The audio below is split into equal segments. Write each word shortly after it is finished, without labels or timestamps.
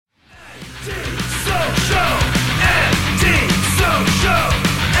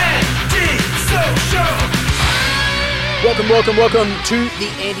Welcome to the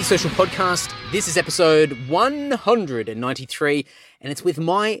Antisocial Podcast. This is episode 193, and it's with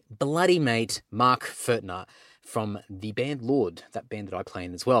my bloody mate, Mark Furtner, from the band Lord, that band that I play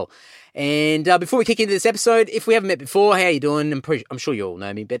in as well. And before we kick into this episode, if we haven't met before, how you doing? I'm sure you all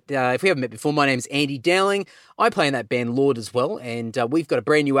know me, but if we haven't met before, my name's Andy Dowling. I play in that band Lord as well, and we've got a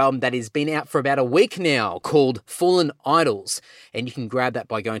brand new album that has been out for about a week now called Fallen Idols, and you can grab that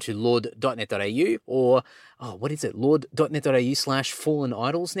by going to lord.net.au or lord.net.au/fallen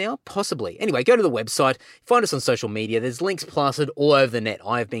idols now? Possibly. Anyway, go to the website, find us on social media. There's links plastered all over the net.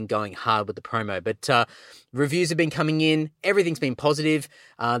 I've been going hard with the promo, but reviews have been coming in. Everything's been positive.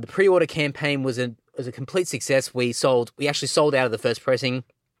 The pre-order campaign was a complete success. We actually sold out of the first pressing.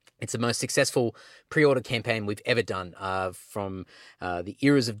 It's the most successful pre-order campaign we've ever done from the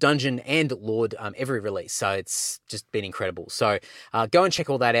eras of Dungeon and Lord, every release. So it's just been incredible. So go and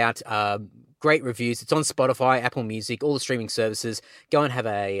check all that out. Great reviews. It's on Spotify, Apple Music, all the streaming services. Go and have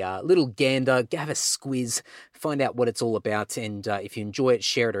a little gander, have a squiz, find out what it's all about. And if you enjoy it,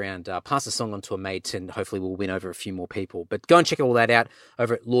 share it around. Pass the song on to a mate, and hopefully we'll win over a few more people. But go and check all that out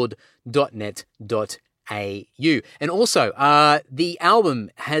over at lord.net.au. And also, the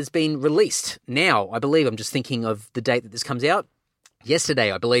album has been released now. I believe, I'm just thinking of the date that this comes out.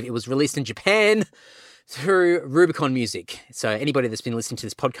 Yesterday, I believe it was released in Japan through Rubicon Music. So anybody that's been listening to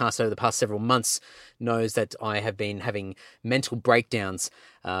this podcast over the past several months knows that I have been having mental breakdowns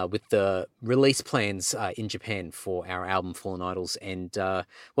with the release plans in Japan for our album Fallen Idols. And, well,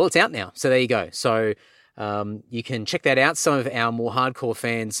 it's out now. So there you go. So you can check that out. Some of our more hardcore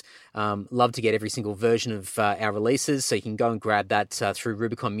fans love to get every single version of our releases, so you can go and grab that through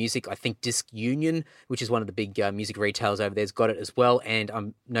Rubicon Music. I think Disc Union, which is one of the big music retailers over there, has got it as well,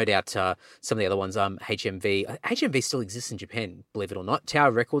 and no doubt some of the other ones, HMV. HMV still exists in Japan, believe it or not.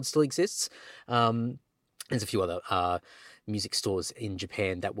 Tower Records still exists. There's a few other music stores in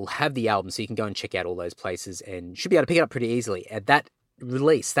Japan that will have the album, so you can go and check out all those places and should be able to pick it up pretty easily. That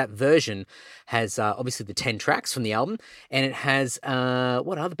version has obviously the 10 tracks from the album, and it has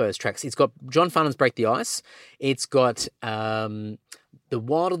what other bonus tracks? It's got John Farnham's Break the Ice. It's got the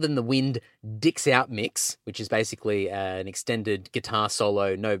Wilder Than the Wind Dicks Out mix, which is basically an extended guitar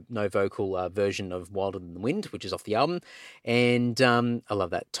solo, no vocal version of Wilder Than the Wind, which is off the album. And I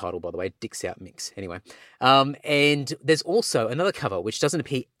love that title, by the way, Dicks Out mix. Anyway, and there's also another cover which doesn't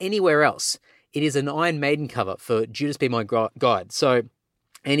appear anywhere else. It is an Iron Maiden cover for Judas Be My Guide. So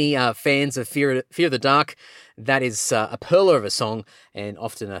any fans of Fear of the Dark, that is a pearler of a song and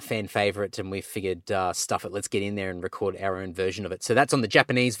often a fan favourite, and we figured stuff it, let's get in there and record our own version of it. So that's on the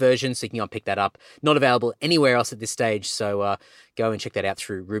Japanese version, so you can go and pick that up. Not available anywhere else at this stage, so go and check that out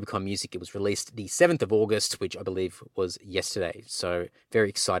through Rubicon Music. It was released the 7th of August, which I believe was yesterday, so very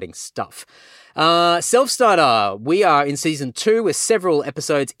exciting stuff. Self-Starter, we are in Season 2 with several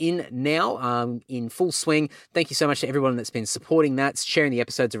episodes in now, in full swing. Thank you so much to everyone that's been supporting that, sharing the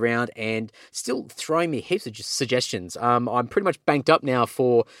episodes around, and still throwing me heaps of suggestions. I'm pretty much banked up now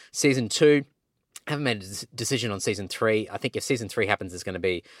for Season 2. I haven't made a decision on Season 3. I think if Season 3 happens, it's going to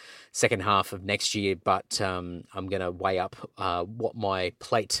be second half of next year, but I'm going to weigh up what my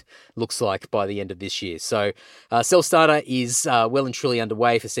plate looks like by the end of this year. So Self-Starter is well and truly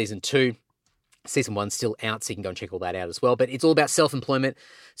underway for Season 2. Season 1's still out, so you can go and check all that out as well. But it's all about self-employment,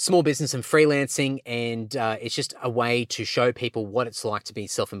 small business and freelancing, and it's just a way to show people what it's like to be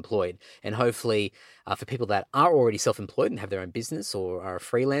self-employed. And hopefully for people that are already self-employed and have their own business or are a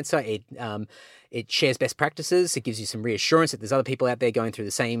freelancer, it shares best practices. It gives you some reassurance that there's other people out there going through the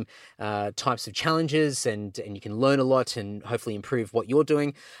same types of challenges, and you can learn a lot and hopefully improve what you're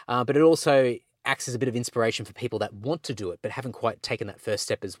doing. But it also acts as a bit of inspiration for people that want to do it but haven't quite taken that first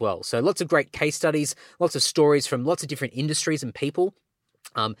step as well. So lots of great case studies, lots of stories from lots of different industries and people.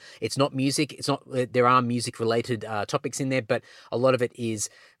 It's not music. There are music related topics in there, but a lot of it is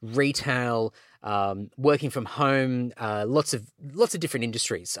retail, working from home, lots of different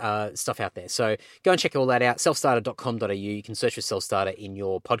industries, stuff out there. So go and check all that out. Selfstarter.com.au. You can search for Self-Starter in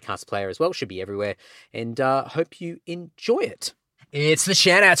your podcast player as well. Should be everywhere. And hope you enjoy it. It's the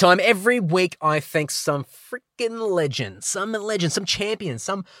shout-out time. Every week I thank some freaking legend, some champion,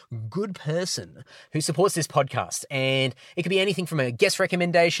 some good person who supports this podcast. And it could be anything from a guest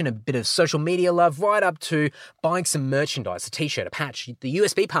recommendation, a bit of social media love, right up to buying some merchandise, a t-shirt, a patch, the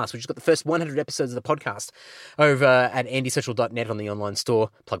USB pass, which has got the first 100 episodes of the podcast over at andysocial.net on the online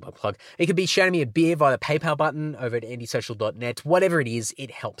store. Plug. It could be shouting me a beer via the PayPal button over at andysocial.net. Whatever it is,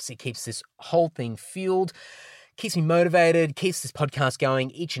 it helps. It keeps this whole thing fueled. keeps me motivated, keeps this podcast going.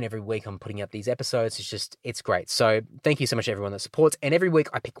 Each and every week I'm putting up these episodes. It's great. So thank you so much to everyone that supports. And every week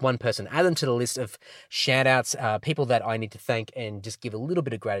I pick one person, add them to the list of shout outs, people that I need to thank, and just give a little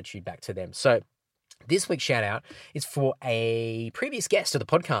bit of gratitude back to them. So this week's shout out is for a previous guest of the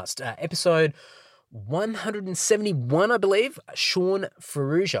podcast, episode 171, I believe, Sean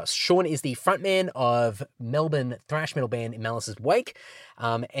Ferrugia. Sean is the frontman of Melbourne thrash metal band In Malice's Wake.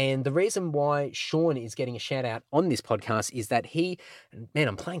 And the reason why Sean is getting a shout out on this podcast is that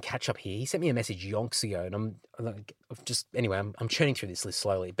I'm playing catch up here. He sent me a message yonks ago, and I'm churning through this list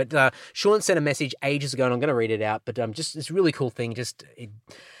slowly. But Sean sent a message ages ago, and I'm going to read it out. But just this really cool thing,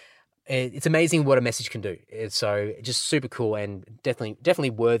 it's amazing what a message can do. So just super cool, and definitely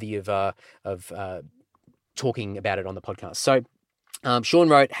worthy of talking about it on the podcast. So Sean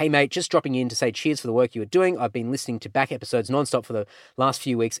wrote, "Hey mate, just dropping in to say cheers for the work you are doing. I've been listening to back episodes nonstop for the last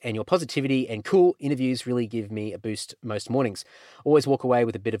few weeks, and your positivity and cool interviews really give me a boost most mornings. Always walk away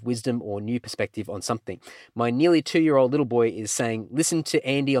with a bit of wisdom or new perspective on something. My nearly 2-year-old little boy is saying, listen to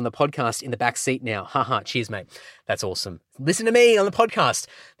Andy on the podcast in the back seat now. Haha, cheers mate." That's awesome. Listen to me on the podcast.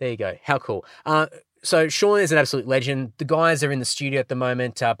 There you go. How cool. So Sean is an absolute legend. The guys are in the studio at the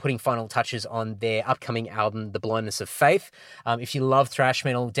moment putting final touches on their upcoming album, The Blindness of Faith. If you love thrash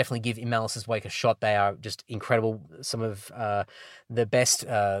metal, definitely give In Malice's Wake a shot. They are just incredible. Some of the best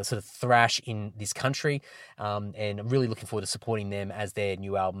sort of thrash in this country. And I'm really looking forward to supporting them as their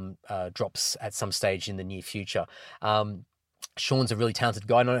new album drops at some stage in the near future. Sean's a really talented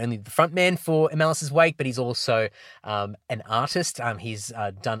guy, not only the frontman for In Malice's Wake, but he's also an artist. He's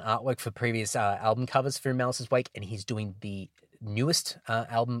done artwork for previous album covers for In Malice's Wake, and he's doing the newest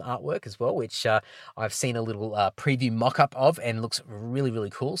album artwork as well, which I've seen a little preview mock-up of, and looks really, really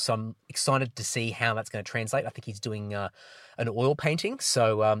cool. So I'm excited to see how that's going to translate. I think he's doing an oil painting,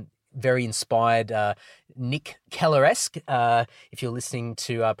 so very inspired Nick Keller-esque, if you're listening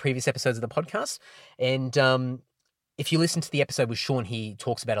to previous episodes of the podcast. And if you listen to the episode with Sean, he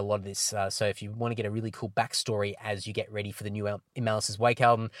talks about a lot of this. So if you want to get a really cool backstory as you get ready for the new In Malice's Wake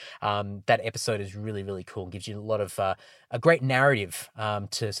album, that episode is really, really cool. It gives you a lot of a great narrative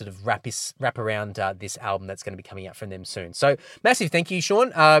to sort of wrap around this album that's going to be coming out from them soon. So massive thank you,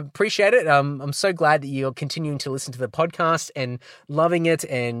 Sean. Appreciate it. I'm so glad that you're continuing to listen to the podcast and loving it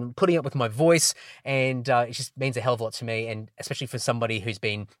and putting up with my voice. And it just means a hell of a lot to me, and especially for somebody who's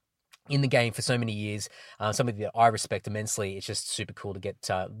been in the game for so many years, somebody that I respect immensely. It's just super cool to get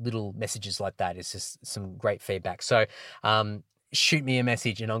little messages like that. It's just some great feedback. So shoot me a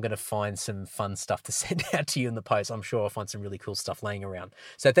message and I'm going to find some fun stuff to send out to you in the post. I'm sure I'll find some really cool stuff laying around.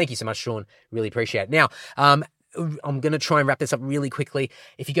 So thank you so much, Sean. Really appreciate it. Now, I'm going to try and wrap this up really quickly.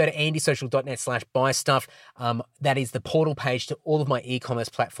 If you go to andysocial.net/buy stuff, that is the portal page to all of my e-commerce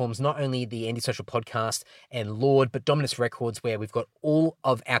platforms, not only the Andy Social podcast and Lord, but Dominus Records, where we've got all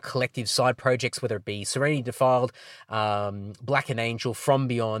of our collective side projects, whether it be Serenity Defiled, Black and Angel,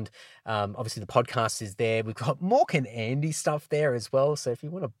 FromBeyond. Obviously the podcast is there. We've got Mork and Andy stuff there as well. So if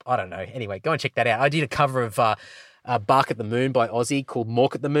you want to, I don't know. Anyway, go and check that out. I did a cover of Bark at the Moon by Ozzy called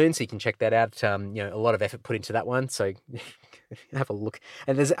Mork at the Moon, so you can check that out. A lot of effort put into that one, so have a look.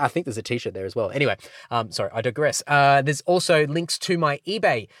 And I think there's a t-shirt there as well. Anyway, sorry, I digress. There's also links to my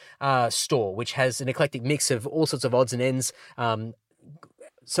eBay store, which has an eclectic mix of all sorts of odds and ends.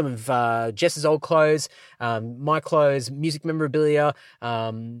 Some of Jess's old clothes, my clothes, music memorabilia,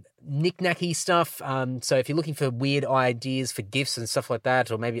 knick-knacky stuff. So if you're looking for weird ideas for gifts and stuff like that,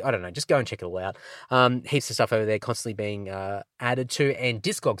 or maybe, I don't know, just go and check it all out. Heaps of stuff over there constantly being added to, and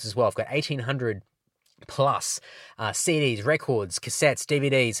Discogs as well. I've got 1,800 plus CDs, records, cassettes,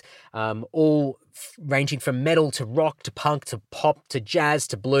 DVDs, all ranging from metal to rock to punk to pop to jazz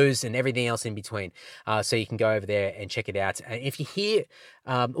to blues and everything else in between. So you can go over there and check it out. If you hear,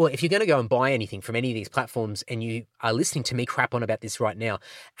 or if you're going to go and buy anything from any of these platforms and you are listening to me crap on about this right now,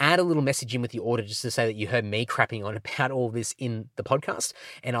 add a little message in with your order just to say that you heard me crapping on about all this in the podcast,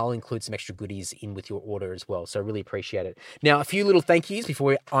 and I'll include some extra goodies in with your order as well. So I really appreciate it. Now, a few little thank yous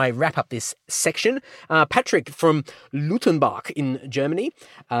before I wrap up this section. Patrick from Lutenbach in Germany,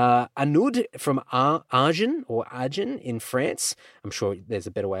 Anud from Agen in France. I'm sure there's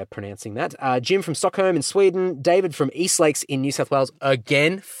a better way of pronouncing that. Jim from Stockholm in Sweden. David from East Lakes in New South Wales.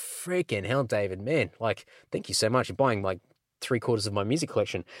 Again, freaking hell, David, man. Thank you so much. You're buying 3/4 of my music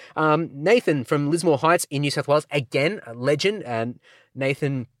collection. Nathan from Lismore Heights in New South Wales. Again, a legend. And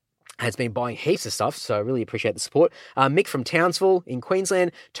Nathan has been buying heaps of stuff, so I really appreciate the support. Mick from Townsville in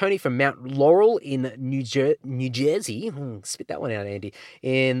Queensland. Tony from Mount Laurel in New Jersey. Spit that one out, Andy.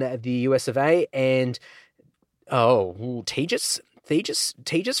 In the US of A. And, Tejas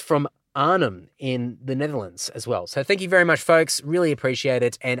from Arnhem in the Netherlands as well. So thank you very much, folks. Really appreciate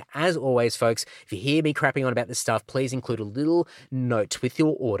it. And as always, folks, if you hear me crapping on about this stuff, please include a little note with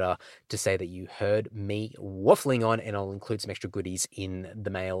your order to say that you heard me waffling on, and I'll include some extra goodies in the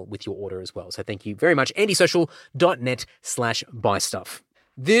mail with your order as well. So thank you very much. andysocial.net/buystuff.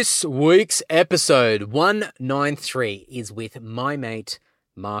 This week's episode 193 is with my mate,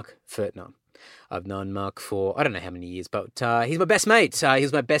 Mark Furtner. I've known Mark for, I don't know how many years, but he's my best mate. He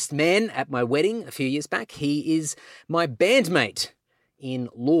was my best man at my wedding a few years back. He is my bandmate in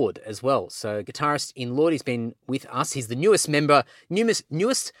Lord as well. So guitarist in Lord, he's been with us. He's the newest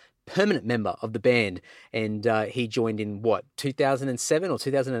permanent member of the band. And he joined in, 2007 or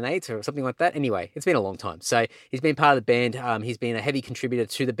 2008 or something like that? Anyway, it's been a long time. So he's been part of the band. He's been a heavy contributor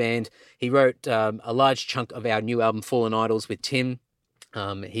to the band. He wrote a large chunk of our new album, Fallen Idols, with Tim.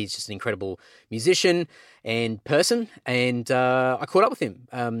 He's just an incredible musician and person, and I caught up with him.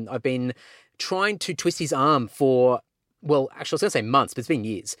 I've been trying to twist his arm for, actually I was going to say months, but it's been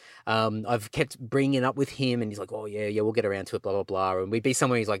years. I've kept bringing it up with him, and he's like, oh, yeah, we'll get around to it, blah, blah, blah. And we'd be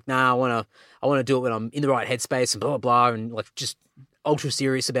somewhere, he's like, nah, I want to do it when I'm in the right headspace, and blah, blah, blah, and like just ultra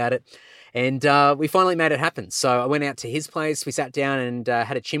serious about it. And we finally made it happen. So I went out to his place. We sat down and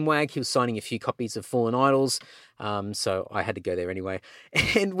had a chinwag. He was signing a few copies of Fallen Idols. So I had to go there anyway.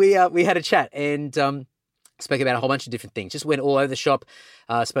 And we had a chat and spoke about a whole bunch of different things. Just went all over the shop.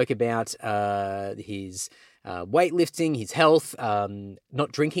 Spoke about his weightlifting, his health,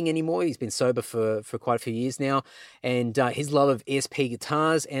 not drinking anymore. He's been sober for quite a few years now. And his love of ESP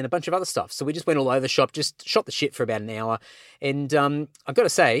guitars and a bunch of other stuff. So we just went all over the shop, just shot the shit for about an hour. And I've got to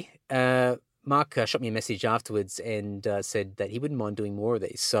say, Mark shot me a message afterwards and said that he wouldn't mind doing more of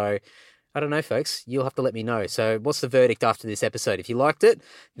these. So I don't know, folks. You'll have to let me know. So what's the verdict after this episode? If you liked it,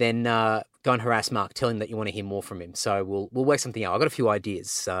 then go and harass Mark. Tell him that you want to hear more from him. So we'll work something out. I've got a few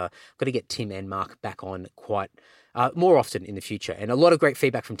ideas. I've got to get Tim and Mark back on quite more often in the future. And a lot of great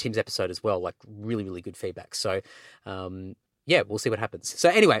feedback from Tim's episode as well, like really, really good feedback. So, we'll see what happens. So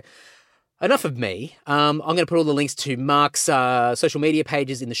anyway, enough of me. I'm going to put all the links to Mark's social media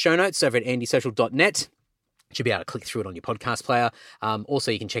pages in the show notes over at andysocial.net. Should be able to click through it on your podcast player.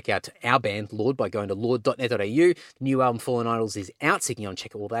 Also, you can check out our band, Lord, by going to lord.net.au. The new album, Fallen Idols, is out, so you can go and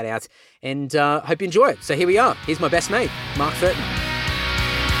check all that out. And hope you enjoy it. So here we are. Here's my best mate, Mark Furtner.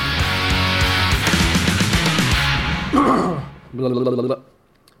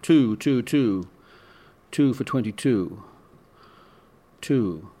 Two for 22.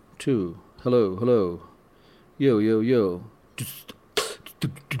 Two. Hello. Yo.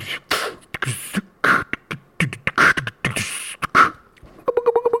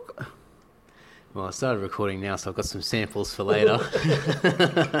 Well, I started recording now, so I've got some samples for later.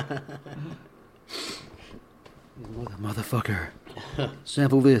 Motherfucker.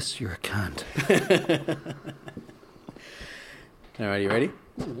 Sample this, you're a cunt. All right, you ready?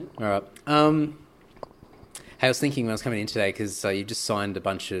 All right. Hey, I was thinking when I was coming in today, because you just signed a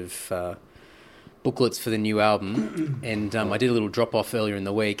bunch of booklets for the new album, and I did a little drop-off earlier in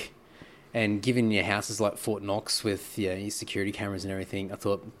the week. And given your house is like Fort Knox with your security cameras and everything, I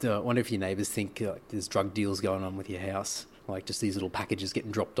thought, I wonder if your neighbours think there's drug deals going on with your house. Like just these little packages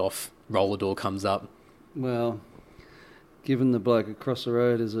getting dropped off, roller door comes up. Well, given the bloke across the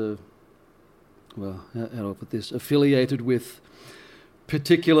road is how do I put this? Affiliated with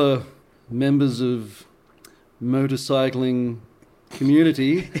particular members of motorcycling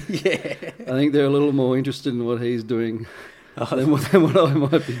community, yeah. I think they're a little more interested in what he's doing than what I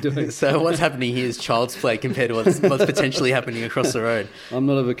might be doing. So what's happening here is child's play compared to what's potentially happening across the road. I'm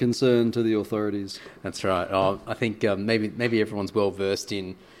not of a concern to the authorities. That's right. I think maybe everyone's well versed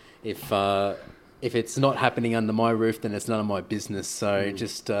in if it's not happening under my roof, then it's none of my business. So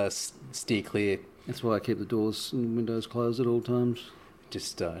just steer clear. That's why I keep the doors and windows closed at all times.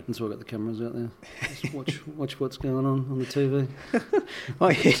 Just that's why I got the cameras out there. Just watch what's going on the TV. Oh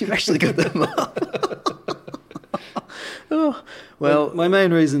yeah, you've actually got them up. Oh, well, my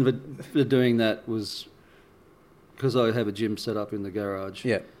main reason for doing that was because I have a gym set up in the garage.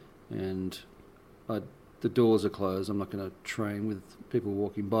 Yeah. And the doors are closed. I'm not going to train with people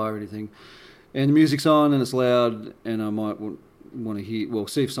walking by or anything. And the music's on and it's loud, and I might want to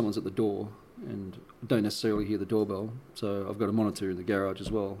see if someone's at the door, and I don't necessarily hear the doorbell. So I've got a monitor in the garage as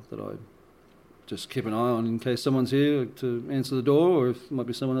well that I just keep an eye on in case someone's here to answer the door, or if it might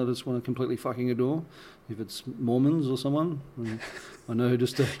be someone that just want to completely fucking ignore. If it's Mormons or someone, I know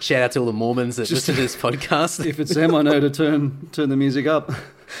just to... Shout out to all the Mormons that listen to this podcast. If it's them, I know to turn the music up.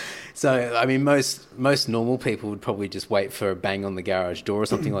 So, I mean, most normal people would probably just wait for a bang on the garage door or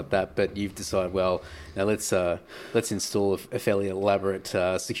something like that. But you've decided, well, now let's install a fairly elaborate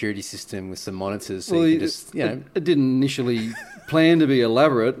security system with some monitors. So you can just, you know, it didn't initially plan to be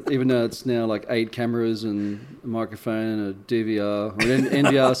elaborate, even though it's now like 8 cameras and a microphone and a DVR or an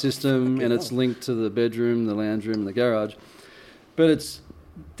NVR system, and it's linked to the bedroom, the lounge room, and the garage. But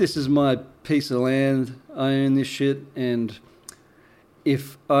this is my piece of land. I own this shit, and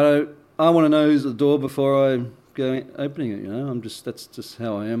if I want to know who's at the door before I go opening it. You know, that's just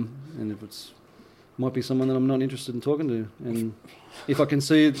how I am. And if might be someone that I'm not interested in talking to, and if I can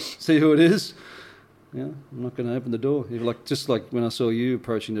see who it is, yeah, I'm not going to open the door. Just like when I saw you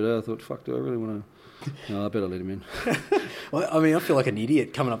approaching today, I thought, fuck, do I really want to? No, I better let him in. Well, I mean, I feel like an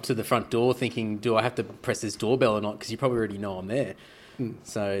idiot coming up to the front door thinking, do I have to press this doorbell or not? Because you probably already know I'm there.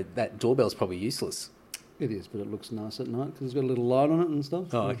 So that doorbell's probably useless. It is, but it looks nice at night because it's got a little light on it and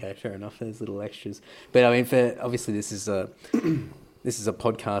stuff. Oh, okay, fair enough. There's little extras. But I mean, obviously this is a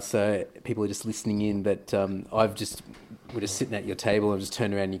podcast, so people are just listening in. But we're just sitting at your table and just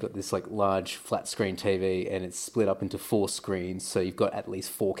turned around and you've got this like large flat screen TV and it's split up into 4 screens. So you've got at least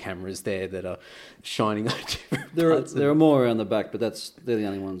 4 cameras there that are shining on different parts. There are more around the back, but they're the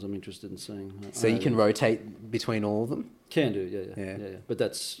only ones I'm interested in seeing. So you can rotate between all of them? Can do, yeah. But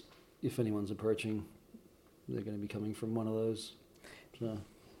that's, if anyone's approaching, they're going to be coming from one of those. So.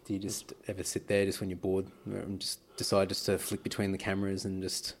 Do you just ever sit there just when you're bored and just decide just to flick between the cameras and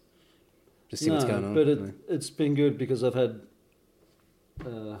just see what's going on? But it's been good because I've had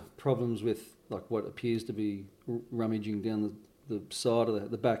problems with like what appears to be rummaging down the side of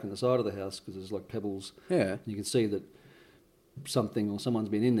the back and the side of the house because there's like pebbles. Yeah. You can see that something or someone's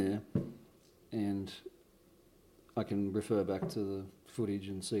been in there, and I can refer back to the footage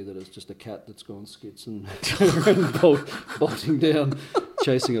and see that it's just a cat that's gone skits and bolting down,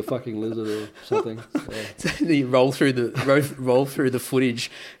 chasing a fucking lizard or something. So you roll through the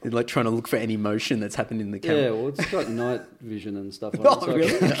footage, and like trying to look for any motion that's happened in the camera. Yeah, well, it's got night vision and stuff on Oh, it, so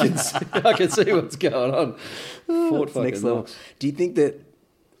really? I can see what's going on. It's next level. Do you think that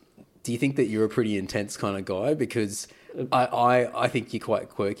you're a pretty intense kind of guy? Because I think you're quite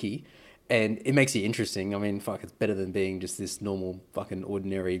quirky. And it makes you interesting. I mean, fuck, it's better than being just this normal, fucking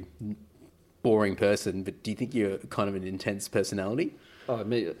ordinary, boring person. But do you think you're kind of an intense personality? Oh,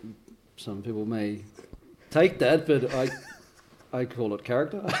 some people may take that, but I call it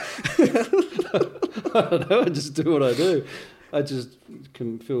character. I don't know. I just do what I do. I just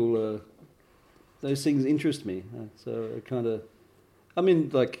can feel those things interest me. So I kind of, I mean,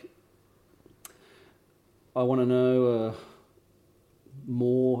 like, I want to know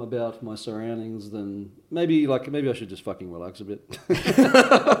more about my surroundings than maybe I should just fucking relax a bit.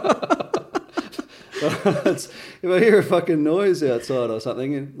 If I hear a fucking noise outside or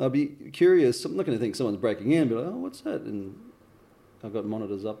something, I'll be curious. I'm not going to think someone's breaking in, but oh, what's that? And I've got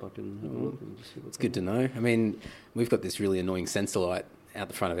monitors up. I can have a look and just see what's good to know. I mean, we've got this really annoying sensor light out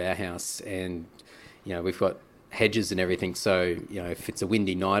the front of our house, and you know we've got hedges and everything. So you know, if it's a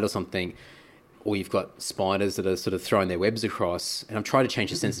windy night or something, or you've got spiders that are sort of throwing their webs across, and I'm trying to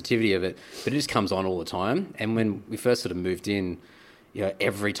change the sensitivity of it, but it just comes on all the time. And when we first sort of moved in, you know,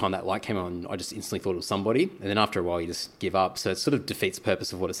 every time that light came on, I just instantly thought it was somebody. And then after a while, you just give up. So it sort of defeats the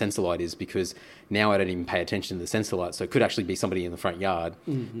purpose of what a sensor light is, because now I don't even pay attention to the sensor light. So it could actually be somebody in the front yard,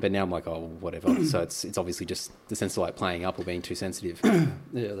 but now I'm like, oh, whatever. So it's obviously just the sensor light playing up or being too sensitive.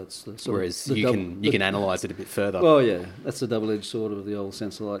 Yeah, that's the whereas you can analyse it a bit further. Well, yeah, that's the double-edged sword of the old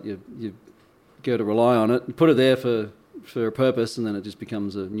sensor light. You go to rely on it, put it there for a purpose, and then it just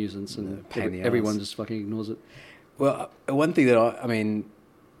becomes a nuisance, and everyone just fucking ignores it. Well, one thing that I mean,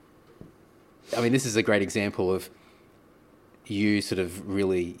 this is a great example of you sort of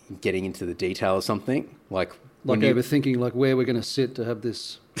really getting into the detail of something, like overthinking, like where we're going to sit to have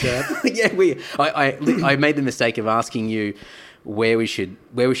this chat. Yeah, I made the mistake of asking you where we should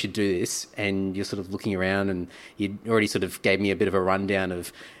do this, and you're sort of looking around, and you already sort of gave me a bit of a rundown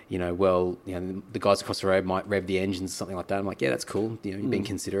of, the guys across the road might rev the engines or something like that. I'm like, yeah, that's cool. You're being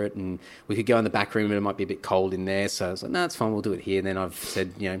considerate, and we could go in the back room, and it might be a bit cold in there. So I was like, no, it's fine. We'll do it here. And then I've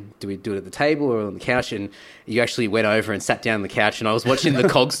said, do we do it at the table or on the couch? And you actually went over and sat down on the couch, and I was watching the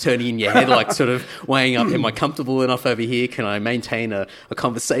cogs turning in your head, like sort of weighing up, am I comfortable enough over here? Can I maintain a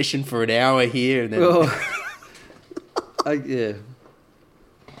conversation for an hour here? And then...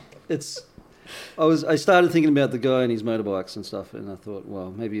 I started thinking about the guy and his motorbikes and stuff, and I thought,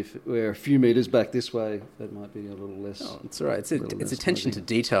 well, maybe if we're a few metres back this way, that might be a little less. Oh, it's all right. It's attention to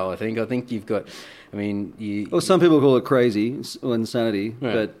detail, I think. I think you've got, Well, some people call it crazy or insanity,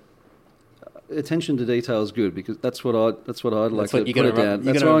 yeah. but attention to detail is good because that's what I'd like to put it down.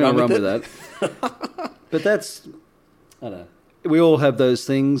 That's why I'm going to run with that. But that's, I don't know. We all have those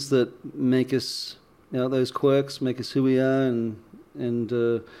things that make us, those quirks make us who we are, and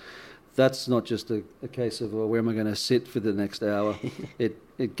that's not just a case of where am I going to sit for the next hour.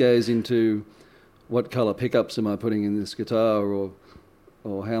 It goes into what colour pickups am I putting in this guitar, or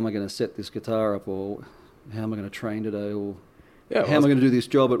how am I going to set this guitar up, or how am I going to train today, or how am I going to do this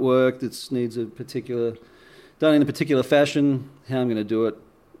job at work that needs done in a particular fashion, how I'm going to do it.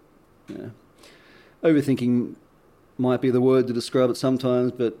 Overthinking might be the word to describe it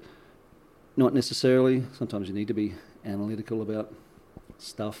sometimes, but not necessarily. Sometimes you need to be analytical about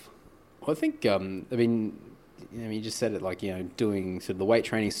stuff. Well, I think, you just said it, like, doing sort of the weight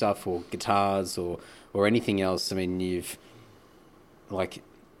training stuff or guitars or anything else. I mean, you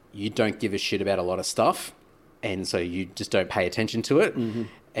don't give a shit about a lot of stuff, and so you just don't pay attention to it. Mm-hmm.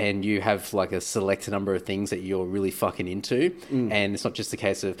 And you have like a select number of things that you're really fucking into, and it's not just a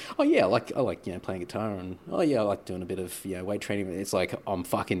case of I like playing guitar, and I like doing a bit of weight training. It's like I'm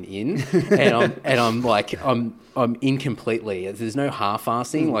fucking in, and I'm in completely. There's no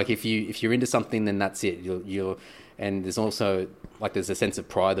half-assing. Like if you're into something, then that's it. You're and there's also like there's a sense of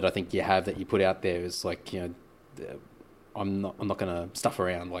pride that I think you have that you put out there. Is like I'm not going to stuff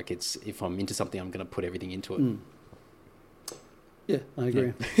around. Like if I'm into something, I'm going to put everything into it. Yeah, I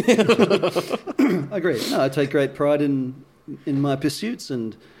agree. I agree. No, I take great pride in my pursuits,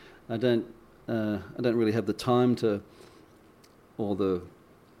 and I don't really have the time or the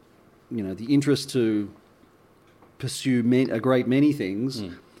interest to pursue a great many things.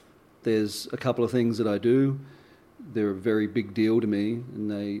 There's a couple of things that I do. They're a very big deal to me, and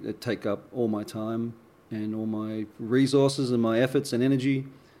they take up all my time and all my resources and my efforts and energy,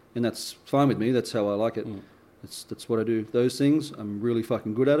 and that's fine with me. That's how I like it. That's what I do. Those things, I'm really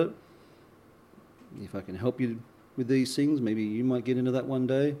fucking good at it. If I can help you with these things, maybe you might get into that one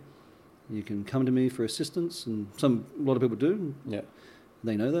day. You can come to me for assistance, and a lot of people do. Yeah,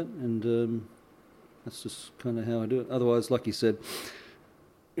 they know that, and that's just kind of how I do it. Otherwise, like you said,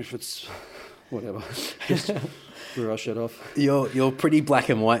 if it's whatever, just brush it off. You're pretty black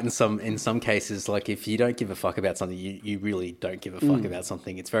and white in some cases. Like if you don't give a fuck about something, you really don't give a fuck about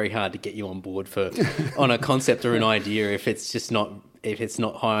something. It's very hard to get you on board on a concept or an idea if it's not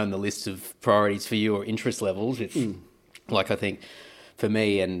high on the list of priorities for you or interest levels. It's like I think for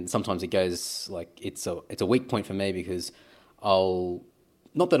me, and sometimes it goes like it's a weak point for me because I'll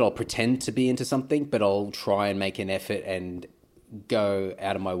pretend to be into something, but I'll try and make an effort and go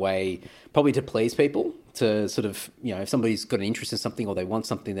out of my way probably to please people, to sort of, if somebody's got an interest in something or they want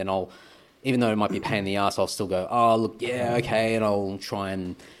something, then I'll, even though it might be a pain in the ass, I'll still go, oh, look, yeah, okay, and I'll try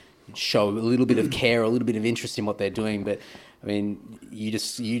and show a little bit of care, a little bit of interest in what they're doing. But, I mean, you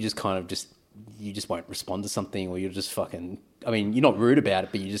just won't respond to something, or you're just fucking, I mean, you're not rude about it,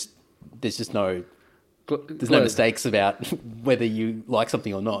 but there's no mistakes about whether you like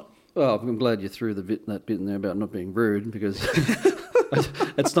something or not. Well, I'm glad you threw that bit in there about not being rude, because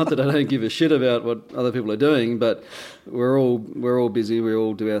it's not that I don't give a shit about what other people are doing, but we're all busy. We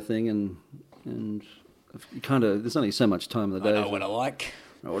all do our thing, and kind of there's only so much time of the day. I know what I like.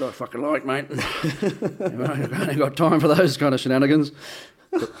 I know what I fucking like, mate. I've only got time for those kind of shenanigans,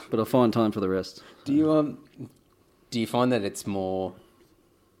 but I find time for the rest. Do you find that it's more?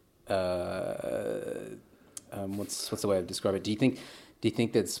 What's the way of describing it? Do you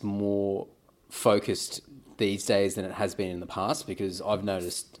think that's more focused these days than it has been in the past? Because I've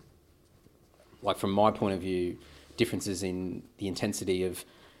noticed, like from my point of view, differences in the intensity of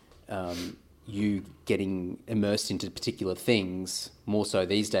you getting immersed into particular things more so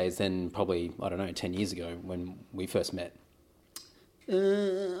these days than probably, 10 years ago when we first met.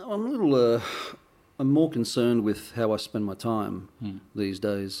 I'm more concerned with how I spend my time these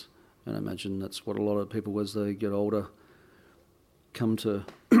days. And I imagine that's what a lot of people, as they get older, come to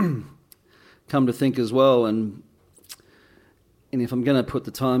think as well. And if I'm going to put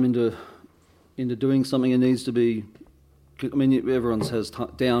the time into doing something, it needs to be. I mean, everyone has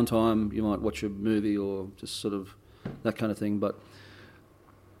downtime. You might watch a movie or just sort of that kind of thing. But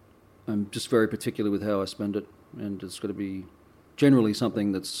I'm just very particular with how I spend it, and it's got to be generally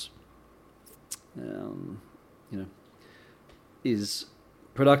something that's, is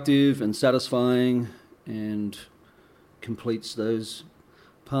productive and satisfying and completes those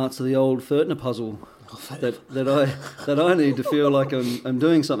parts of the old Furtner puzzle that I need to feel like I'm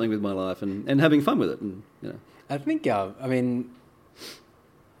doing something with my life and having fun with it. And I think when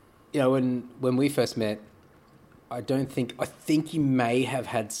we first met, I think you may have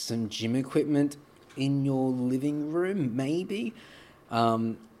had some gym equipment in your living room, maybe.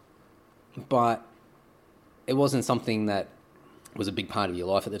 but it wasn't something that was a big part of your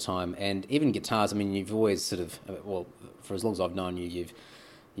life at the time. And even guitars, I mean, you've always sort of, well, for as long as I've known you,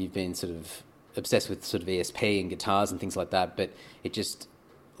 you've been sort of obsessed with sort of ESP and guitars and things like that. But it just,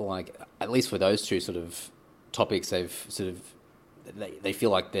 like, at least for those two sort of topics, they've sort of, they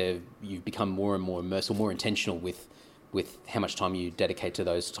feel like you've become more and more immersed or more intentional with how much time you dedicate to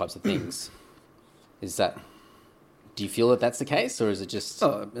those types of things. Do you feel that that's the case, or is it just?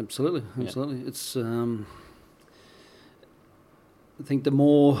 Oh, absolutely. It's I think the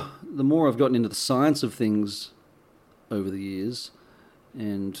more I've gotten into the science of things over the years,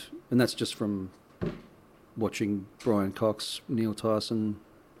 and that's just from watching Brian Cox, Neil Tyson,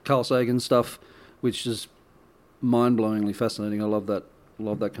 Carl Sagan stuff, which is mind-blowingly fascinating. I love that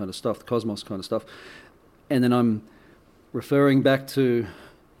kind of stuff, the cosmos kind of stuff. And then I'm referring back to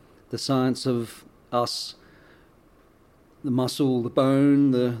the science of us, the muscle, the bone,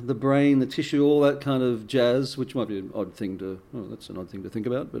 the brain, the tissue, all that kind of jazz, which might be an odd thing that's an odd thing to think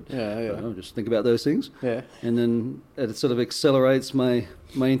about, but just think about those things. Yeah. And then it sort of accelerates my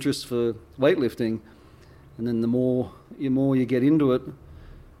interest for weightlifting. And then the more you get into it,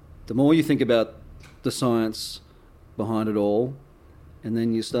 the more you think about the science behind it all, and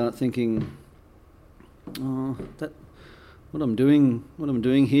then you start thinking, what I'm doing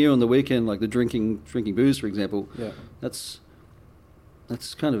here on the weekend, like the drinking booze, for example, that's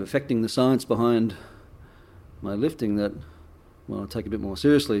kind of affecting the science behind my lifting that, well, I take a bit more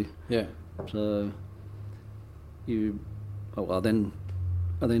seriously. Yeah. So I then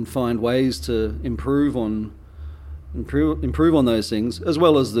find ways to improve on those things, as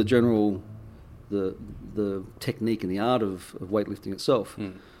well as the general the technique and the art of weightlifting itself.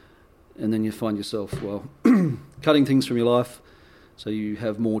 And then you find yourself, well, cutting things from your life so you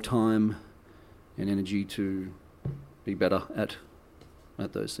have more time and energy to be better at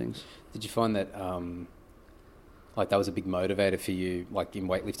those things. Did you find that like that was a big motivator for you, like in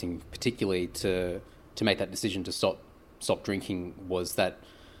weightlifting particularly, to make that decision to stop drinking? Was that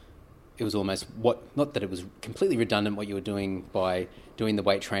it was almost not that it was completely redundant what you were doing by doing the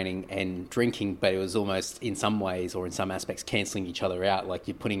weight training and drinking, but it was almost in some ways or in some aspects cancelling each other out, like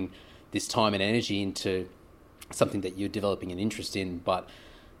you're putting this time and energy into something that you're developing an interest in, but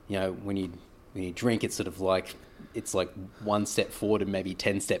you know, when you drink, it's sort of like it's like one step forward and maybe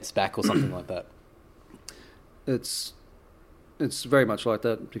 10 steps back or something like that. It's very much like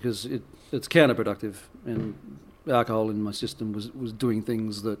that, because it's counterproductive, and alcohol in my system was doing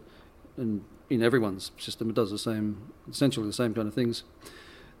things that, and in everyone's system it does essentially the same kind of things,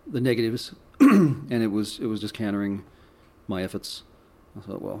 the negatives, and it was just countering my efforts. I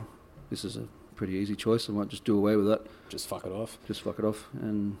thought, well, this is a pretty easy choice. I might just do away with that. Just fuck it off.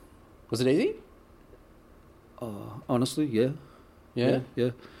 And was it easy? Honestly, yeah. Yeah.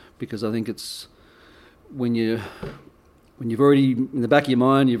 Because I think it's when you've already, in the back of your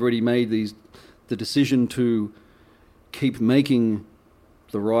mind, you've already made the decision to keep making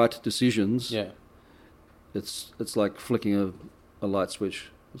the right decisions. Yeah. It's like flicking a light switch.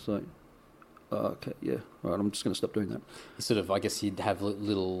 It's like, okay, yeah, all right, I'm just going to stop doing that. Sort of, I guess you'd have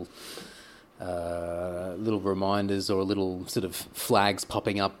little reminders or little sort of flags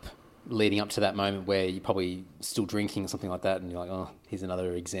popping up leading up to that moment where you're probably still drinking or something like that, and you're like, oh, here's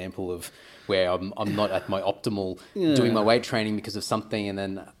another example of where I'm not at my optimal doing my weight training because of something, and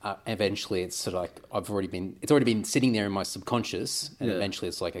then eventually it's sort of like it's already been sitting there in my subconscious, and eventually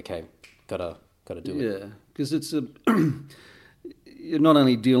it's like, okay, gotta do it. Yeah, because it's you're not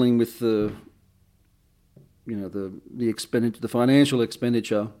only dealing with the expenditure, the financial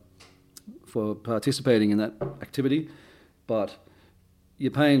expenditure for participating in that activity, but you're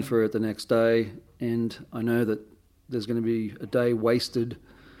paying for it the next day, and I know that there's going to be a day wasted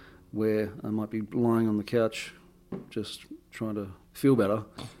where I might be lying on the couch just trying to feel better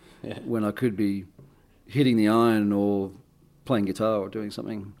when I could be hitting the iron or playing guitar or doing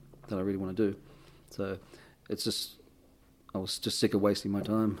something that I really want to do. So I was just sick of wasting my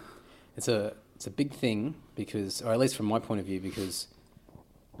time. It's a big thing because, or at least from my point of view, because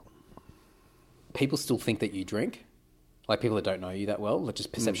people still think that you drink. Like people that don't know you that well, like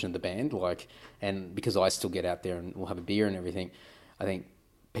just perception of the band, and because I still get out there and we'll have a beer and everything, I think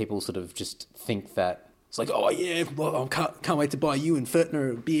people sort of just think that it's like, oh yeah, well, I can't wait to buy you and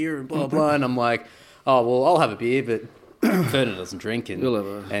Furtner a beer and blah blah, and I'm like, oh well, I'll have a beer, but Furtner doesn't drink,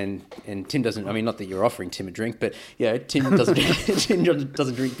 and Tim doesn't. I mean, not that you're offering Tim a drink, but yeah, Tim doesn't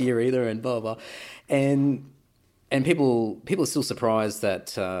doesn't drink beer either, and blah blah, and people are still surprised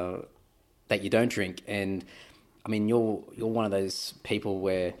that you don't drink. And I mean, you're one of those people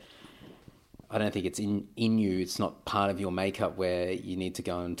where I don't think it's in you. It's not part of your makeup where you need to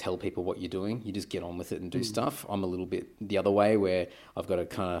go and tell people what you're doing. You just get on with it and do stuff. I'm a little bit the other way where I've got to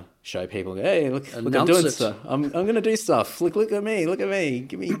kind of show people, hey, look, I'm doing stuff. I'm going to do stuff. Look at me.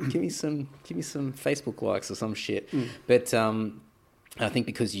 Give me some Facebook likes or some shit. But I think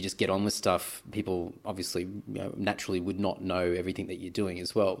because you just get on with stuff, people obviously naturally would not know everything that you're doing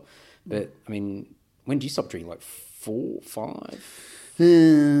as well. But I mean, when did you stop drinking? Like 4, 5?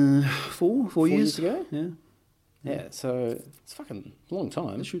 4 years ago. Yeah. So it's fucking a long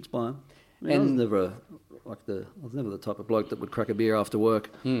time. It shoots by. I was never the type of bloke that would crack a beer after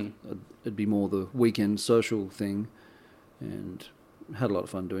work. It'd be more the weekend social thing, and had a lot of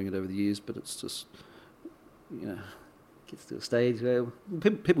fun doing it over the years. But it's just, gets to a stage where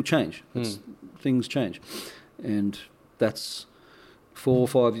people change. Things change, and that's 4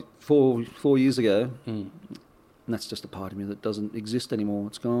 years ago. And that's just a part of me that doesn't exist anymore.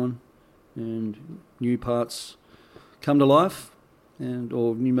 It's gone, and new parts come to life,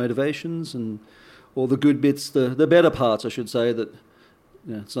 or new motivations, and all the good bits, the better parts, I should say. That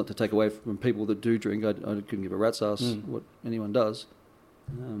it's not to take away from people that do drink. I couldn't give a rat's ass what anyone does,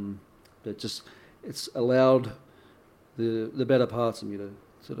 but just it's allowed the better parts of me to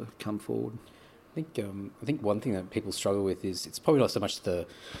sort of come forward. I think one thing that people struggle with is it's probably not so much the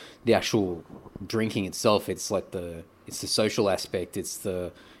actual drinking itself. It's like the social aspect. It's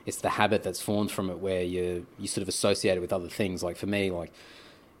the habit that's formed from it, where you sort of associate it with other things. Like for me,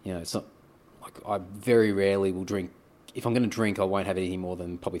 it's not like I very rarely will drink. If I'm going to drink, I won't have anything more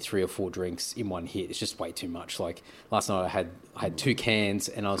than probably 3 or 4 drinks in one hit. It's just way too much. Like last night, I had 2 cans,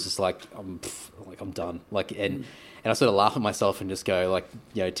 and I was just like, I'm done. And I sort of laugh at myself and just go,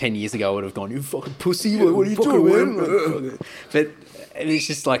 10 years ago I would have gone, you fucking pussy, what are you doing, man? But it's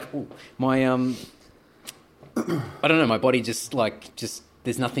just like, my, I don't know, my body just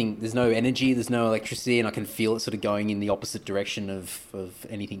there's no energy, there's no electricity, and I can feel it sort of going in the opposite direction of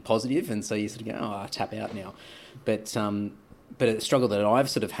anything positive. And so you sort of go, I tap out now. But a struggle that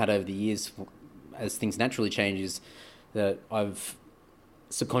I've sort of had over the years as things naturally change is that I've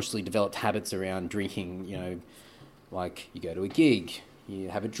subconsciously developed habits around drinking, like you go to a gig, you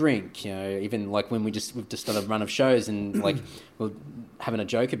have a drink, even like when we've just done a run of shows and we're having a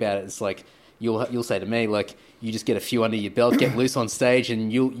joke about it. It's like, you'll say to me, like, you just get a few under your belt, get loose on stage,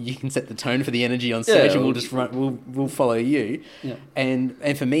 and you can set the tone for the energy on stage, and we'll just we'll follow you. Yeah. And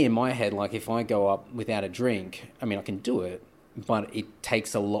for me, in my head, like if I go up without a drink, I mean, I can do it, but it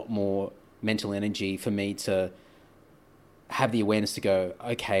takes a lot more mental energy for me to have the awareness to go,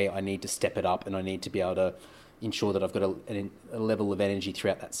 okay, I need to step it up, and I need to be able to ensure that I've got a level of energy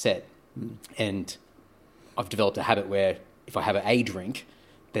throughout that set. And I've developed a habit where if I have a drink,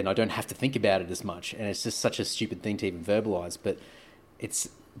 then I don't have to think about it as much. And it's just such a stupid thing to even verbalize. But I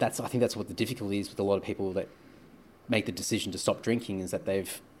think that's what the difficulty is with a lot of people that make the decision to stop drinking, is that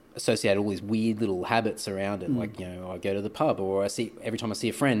they've associated all these weird little habits around it. Like, I go to the pub, or every time I see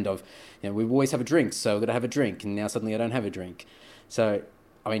a friend, we always have a drink, so I've got to have a drink, and now suddenly I don't have a drink. So,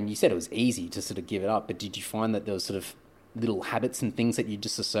 I mean, you said it was easy to sort of give it up, but did you find that there was sort of little habits and things that you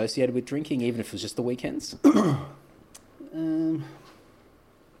just associated with drinking, even if it was just the weekends?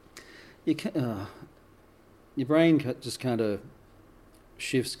 You can, your brain just kind of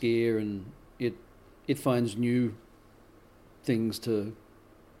shifts gear, and it finds new things to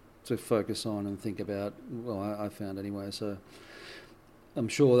focus on and think about. Well, I found anyway. So I'm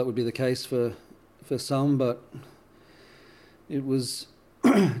sure that would be the case for some, but it was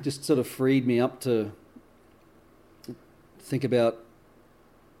just sort of freed me up to think about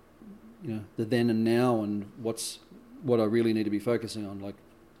the then and now, and what I really need to be focusing on, like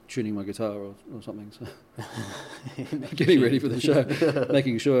tuning my guitar or something. So getting ready for the show,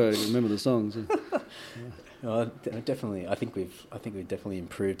 making sure I remember the songs. Definitely. I think we've definitely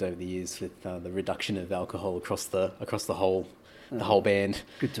improved over the years with the reduction of alcohol across the whole band.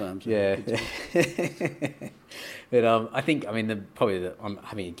 Good times. Yeah. Good times. But I think, I'm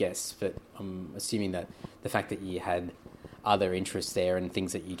having a guess, but I'm assuming that the fact that you had other interests there and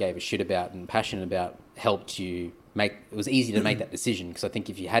things that you gave a shit about and passionate about helped you it was easy to make that decision. Because I think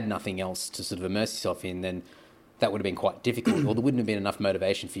if you had nothing else to sort of immerse yourself in, then that would have been quite difficult, or there wouldn't have been enough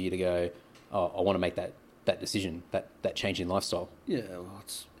motivation for you to go, I want to make that decision, that change in lifestyle. Yeah, well,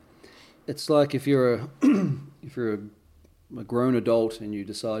 it's like if you're a grown adult and you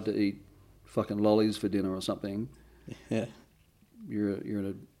decide to eat fucking lollies for dinner or something. Yeah,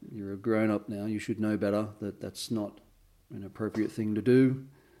 you're a grown up now. You should know better that that's not an appropriate thing to do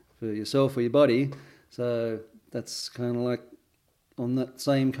for yourself or your body. So that's kind of like on that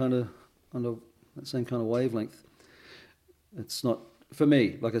same kind of wavelength. It's not for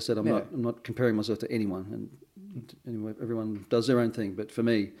me, like I said, I'm Yeah. not comparing myself to anyone, and anyway, everyone does their own thing. But for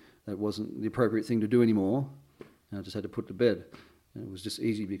me, that wasn't the appropriate thing to do anymore. And I just had to put to bed. And it was just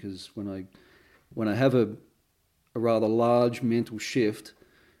easy because when I have a rather large mental shift,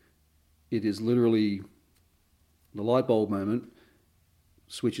 it is literally the light bulb moment,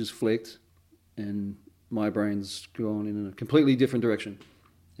 switch is flicked, and my brain's gone in a completely different direction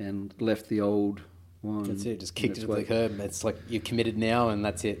and left the old one. That's it. Just kicked it to the curb. It's like you're committed now, and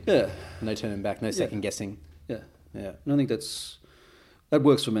that's it. Yeah. No turning back. No second guessing. Yeah. Yeah. And I think that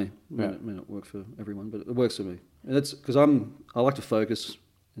works for me. Yeah. It may not work for everyone, but it works for me. And that's because I like to focus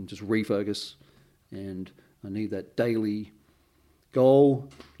and just refocus, and I need that daily goal,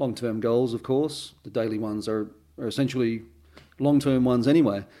 long-term goals, of course. The daily ones are essentially long-term ones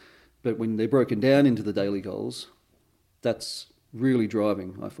anyway, but when they're broken down into the daily goals, that's really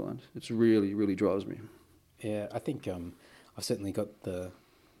driving, I find. It's really, really drives me. Yeah, I think I've certainly got the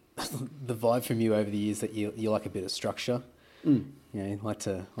the vibe from you over the years that you like a bit of structure. You know, like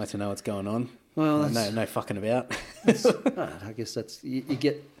to know what's going on. Well, no fucking about. I guess that's you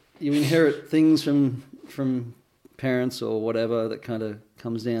inherit things from parents or whatever that kind of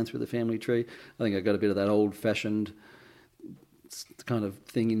comes down through the family tree. I think I got a bit of that old-fashioned kind of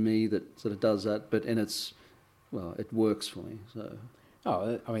thing in me that sort of does that, it works for me. So.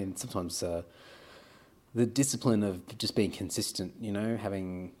 Oh, I mean, sometimes the discipline of just being consistent, you know,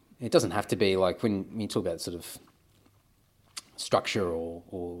 it doesn't have to be like when you talk about sort of structure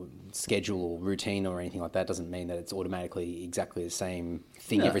or schedule or routine or anything like that, doesn't mean that it's automatically exactly the same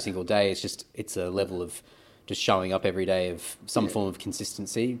thing every single day. It's a level of just showing up every day of some form of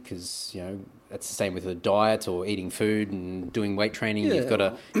consistency, because, you know, that's the same with a diet or eating food and doing weight training. You've got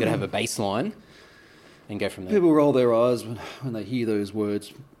to have a baseline and go from there. People roll their eyes when they hear those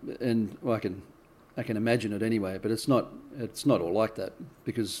words, and I can imagine it anyway. But it's not all like that,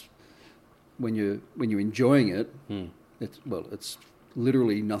 because when you're enjoying it, it's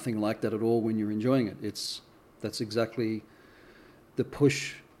literally nothing like that at all. When you're enjoying it, that's exactly the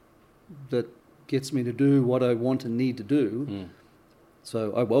push that gets me to do what I want and need to do.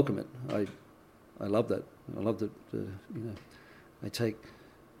 So I welcome it. I love that. I love that. I take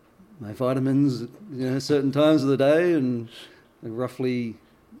my vitamins, certain times of the day, and roughly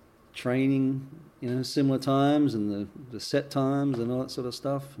training, similar times, and the set times and all that sort of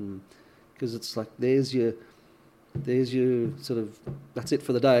stuff. And because it's like there's your sort of, that's it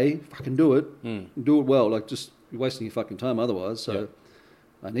for the day. If I can do it, do it well. Like, just you're wasting your fucking time otherwise. So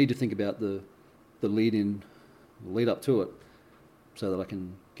I need to think about the lead up to it, so that I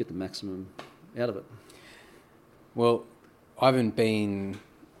can get the maximum out of it. Well, I haven't been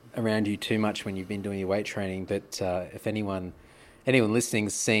around you too much when you've been doing your weight training, but if anyone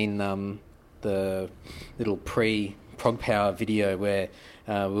listening's seen the little pre-prog power video where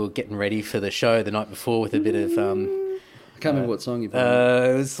we were getting ready for the show the night before with a bit of I can't remember what song you put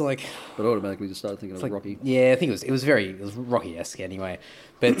it was like, but I automatically just started thinking of Rocky. Yeah, I think it was Rocky-esque anyway.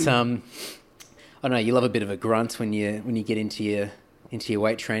 But I don't know, you love a bit of a grunt when you get into your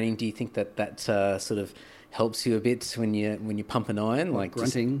weight training. Do you think that sort of helps you a bit when you pump an iron, like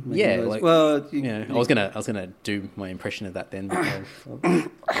grunting? Just, like, well, I was gonna do my impression of that then.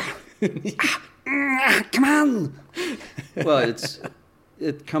 Come on. Well,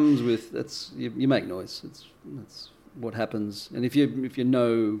 it comes with you make noise. That's what happens. And if you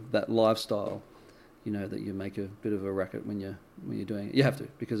know that lifestyle, you know that you make a bit of a racket when you're doing it. You have to,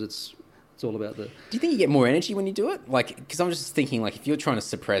 because it's all about the. Do you think you get more energy when you do it? Like, because I'm just thinking, like, if you're trying to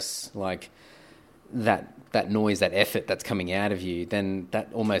suppress like that noise, that effort that's coming out of you, then that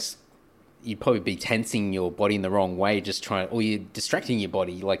almost, you'd probably be tensing your body in the wrong way, or you're distracting your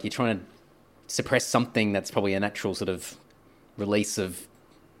body, like you're trying to suppress something that's probably a natural sort of release of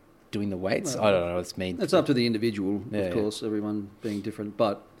doing the weights. Well, I don't know, it's me. It's up to the individual, of course, everyone being different,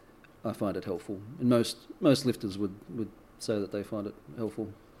 but I find it helpful. And most lifters would say that they find it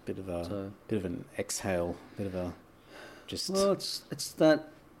helpful. Bit of an exhale, bit of a just. Well,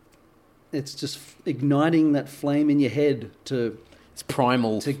 it's just igniting that flame in your head to. It's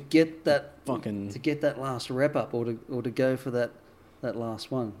primal to get that fucking to get that last rep up, or to go for that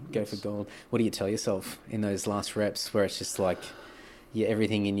last one. Go for gold. What do you tell yourself in those last reps where it's just like,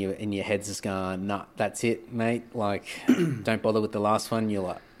 everything in your head's just going, nah, that's it, mate. Like, don't bother with the last one. You're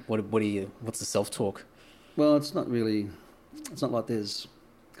like, what's the self-talk? Well, it's not like there's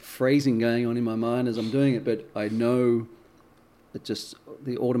phrasing going on in my mind as I'm doing it, but I know that just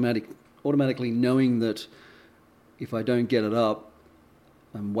the automatically knowing that if I don't get it up,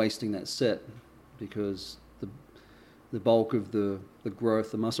 I'm wasting that set, because the bulk of the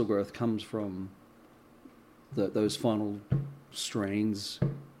growth, the muscle growth, comes from those final strains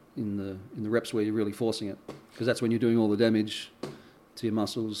in the reps where you're really forcing it, because that's when you're doing all the damage to your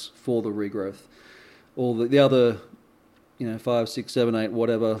muscles for the regrowth. All the other, 5, 6, 7, 8,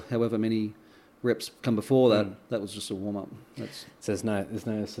 whatever, however many reps come before that, that was just a warm up. So there's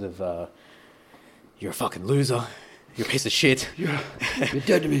no sort of you're a fucking loser. You're a piece of shit. You're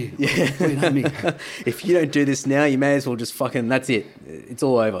dead to me. Yeah. Me. If you don't do this now, you may as well just fucking. That's it. It's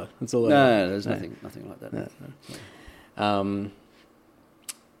all over. It's all over. No, there's nothing like that. No.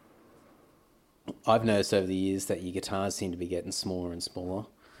 I've noticed over the years that your guitars seem to be getting smaller and smaller.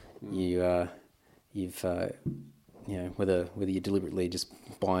 You've whether you're deliberately just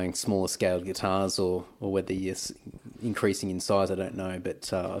buying smaller scaled guitars or whether you're increasing in size, I don't know.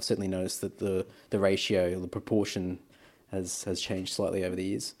 But I've certainly noticed that the ratio, the proportion, has changed slightly over the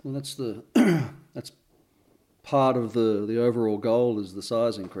years. Well, that's part of the overall goal is the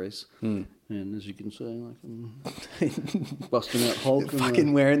size increase. And as you can see, like I'm busting out Hulk.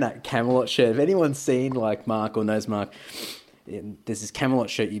 Fucking wearing that Camelot shirt. If anyone's seen like Mark or knows Mark, there's this Camelot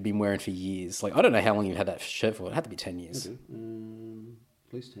shirt you've been wearing for years. Like, I don't know how long you've had that shirt for. It had to be 10 years. At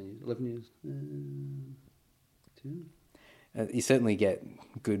least 10 years. 11 years. 10. You certainly get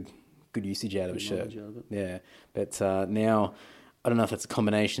good usage out of a shirt. Yeah. But now, I don't know if it's a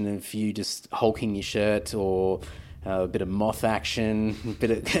combination of you just hulking your shirt or a bit of moth action, a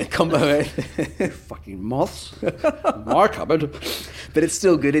bit of combo. Fucking moths. My cupboard. But it's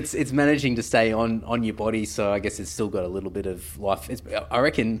still good. It's managing to stay on your body, so I guess it's still got a little bit of life. I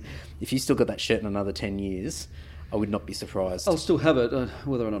reckon if you still got that shirt in another 10 years, I would not be surprised. I'll still have it.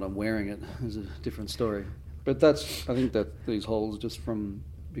 Whether or not I'm wearing it is a different story. But I think that these holes just from,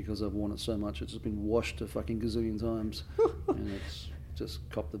 because I've worn it so much, it's just been washed a fucking gazillion times. And it's just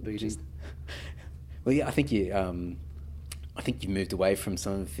copped the beating. Well, yeah, I think you moved away from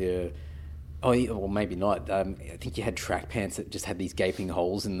some of your. Oh, well, maybe not. I think you had track pants that just had these gaping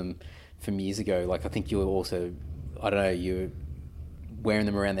holes in them from years ago. Like, I think you were also, I don't know, you were wearing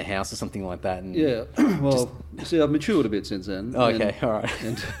them around the house or something like that. And yeah. Well, see, I've matured a bit since then. Oh, okay, all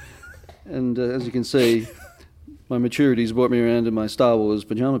right. And as you can see, my maturity's brought me around to my Star Wars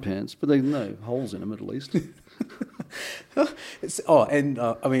pajama pants, but there's no holes in them at least.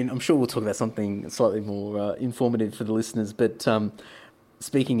 I mean, I'm sure we'll talk about something slightly more informative for the listeners, but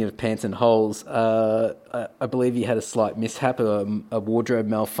speaking of pants and holes, I believe you had a slight mishap, a wardrobe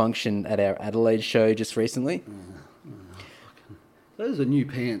malfunction at our Adelaide show just recently. Those are new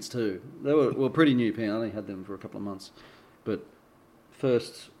pants too. They were pretty new pants. I only had them for a couple of months. But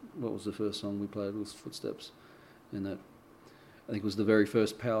what was the first song we played? It was Footsteps. And that, I think, was the very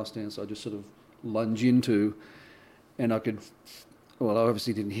first power stance I just sort of lunge into. And I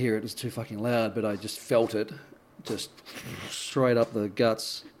obviously didn't hear it. It was too fucking loud, but I just felt it. Just straight up the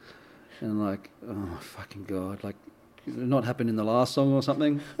guts. And like, oh, fucking God. Like, it not happened in the last song or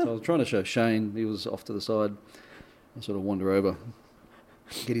something. So I was trying to show Shane. He was off to the side. I sort of wander over,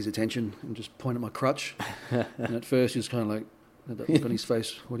 get his attention, and just point at my crutch. And at first he was kind of like, had that look on his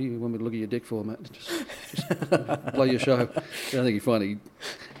face. What do you want me to look at your dick for, mate? Just play your show. And I think he finally,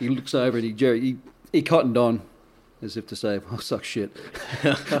 he looks over and he cottoned on, as if to say, "Oh, suck shit."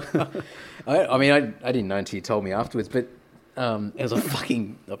 I mean, I didn't know until you told me afterwards, but it was a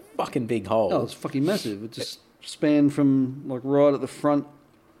fucking big hole. Oh, it was fucking massive. It just spanned from like right at the front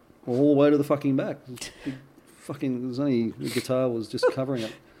all the way to the fucking back. There's only the guitar was just covering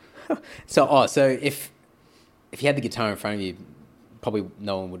it. So if you had the guitar in front of you, probably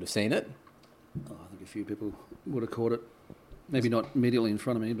no one would have seen it. Oh, I think a few people would have caught it. Maybe not immediately in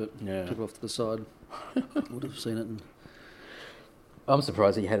front of me, but took it off to the side. Would have seen it. I'm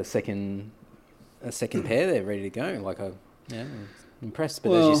surprised that you had a second pair there ready to go. I'm impressed.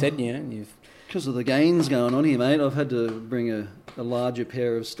 But as you said, you've because of the gains going on here, mate. I've had to bring a larger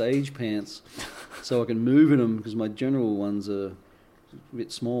pair of stage pants so I can move in them because my general ones are a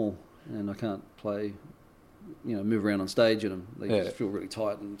bit small and I can't play, move around on stage in them. They just feel really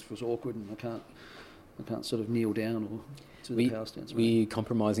tight and it feels awkward, and I can't sort of kneel down or do the power stance. Were you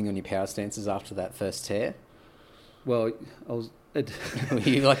compromising on your power stances after that first tear? Well, I was. Were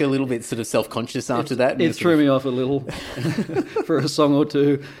you like a little bit sort of self-conscious after that? It threw me off a little for a song or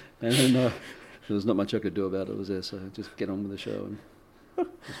two, and then there was not much I could do about it. I was there, so just get on with the show and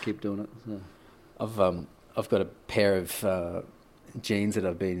just keep doing it. So. I've got a pair of jeans that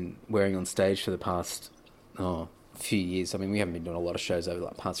I've been wearing on stage for the past few years. I mean, we haven't been doing a lot of shows over the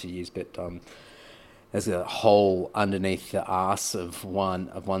past few years, but there's a hole underneath the arse of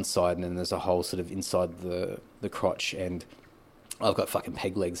one side, and then there's a hole sort of inside the crotch, and I've got fucking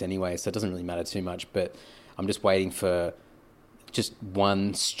peg legs anyway, so it doesn't really matter too much, but I'm just waiting for just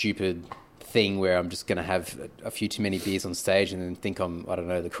one stupid thing where I'm just going to have a few too many beers on stage and then think I'm, I don't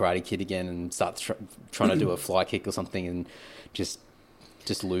know, the Karate Kid again and start trying to do a fly kick or something and just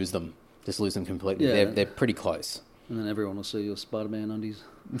lose them. Just lose them completely. Yeah. They're pretty close. And then everyone will see your Spider-Man undies.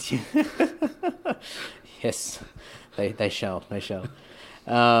 Yes, they shall.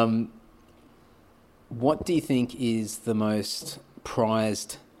 What do you think is the most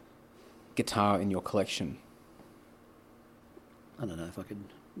prized guitar in your collection? I don't know if I could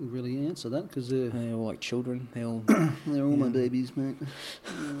really answer that because they're all like children. They're all my babies, mate.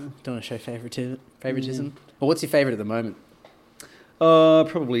 Don't want to show favoritism. Yeah. Well, what's your favorite at the moment?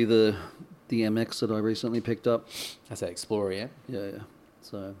 Probably the MX that I recently picked up. That's that Explorer, yeah? Yeah.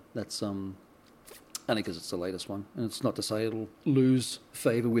 So that's only because it's the latest one, and it's not to say it'll lose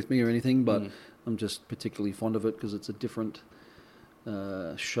favour with me or anything, but I'm just particularly fond of it because it's a different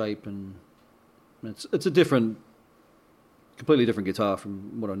shape and it's a completely different guitar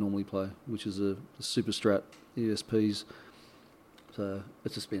from what I normally play, which is a Super Strat ESPs. So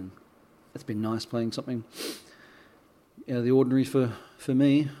it's been nice playing something out of the ordinary for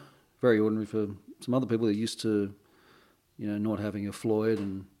me, very ordinary for some other people that are used to, not having a Floyd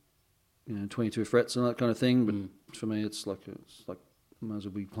and 22 frets and that kind of thing. But for me, it's like I might as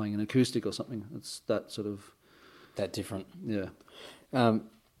well be playing an acoustic or something. It's that sort of that different. Yeah. When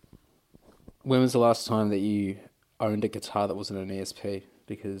was the last time that you owned a guitar that wasn't an ESP?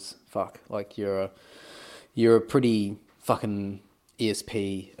 Because you're a pretty fucking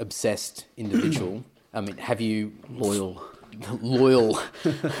ESP obsessed individual. I mean, have you loyal to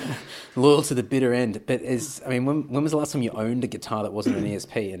the bitter end? But when was the last time you owned a guitar that wasn't an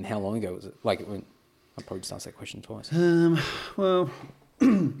ESP, and how long ago was it? I'll probably just ask that question twice. Well,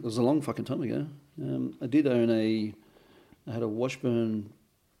 it was a long fucking time ago. I did own I had a Washburn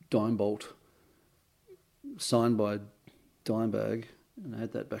Dime Bolt signed by Dimebag, and I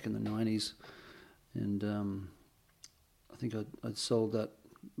had that back in the 90s, and I think I'd sold that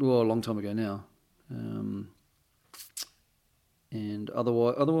a long time ago now. And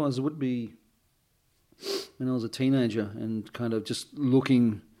otherwise it would be when I was a teenager and kind of just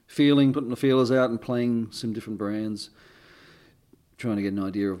putting the feelers out and playing some different brands, trying to get an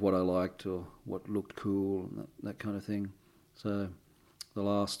idea of what I liked or what looked cool and that kind of thing. So the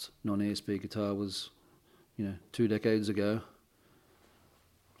last non-ESP guitar was, 2 decades ago.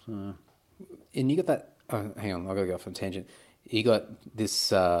 So. And you got that, hang on, I've got to go off on a tangent. You got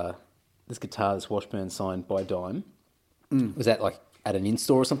this guitar, this Washburn signed by Dime. Was that like at an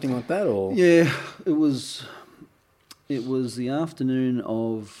in-store or something like that, or? Yeah, it was the afternoon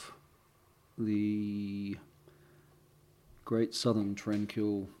of the Great Southern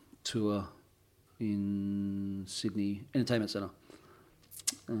Trendkill tour in Sydney Entertainment Centre.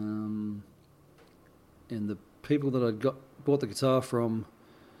 And the people that I'd bought the guitar from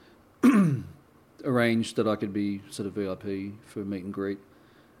arranged that I could be sort of VIP for a meet and greet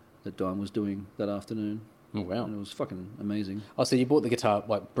that Dime was doing that afternoon. Oh, wow. And it was fucking amazing. Oh, so you bought the guitar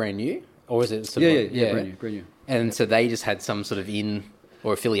like brand new? Or was it sort of yeah, brand new. And so they just had some sort of in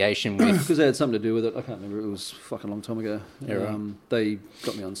or affiliation with... Because they had something to do with it. I can't remember. It was a fucking long time ago. Yeah, right. They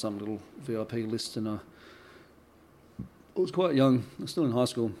got me on some little VIP list, and I was quite young. I was still in high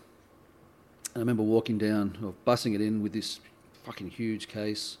school. And I remember walking down, or bussing it in with this fucking huge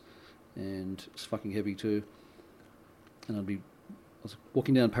case, and it was fucking heavy too. And I was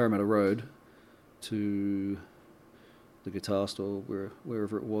walking down Parramatta Road to the guitar store,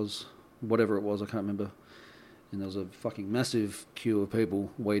 wherever it was, whatever it was, I can't remember. And there was a fucking massive queue of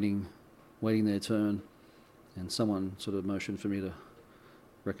people waiting their turn, and someone sort of motioned for me to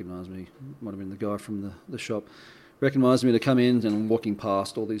recognise me. Might have been the guy from the shop. Recognised me to come in, and I'm walking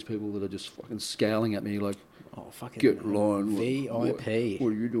past all these people that are just fucking scowling at me like, oh, fucking get in line. VIP. What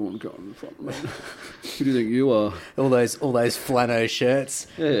are you doing coming in front of me? Who do you think you are? All those flannel shirts.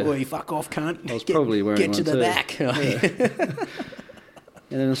 Yeah. Well, you fuck off, cunt. I was probably wearing one Get to the too. back. Yeah.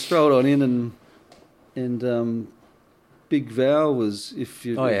 And then I strolled on in, and Big Val was, if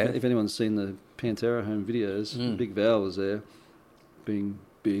anyone's seen the Pantera home videos, Big Val was there, being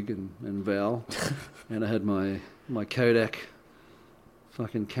big and Val, and I had my Kodak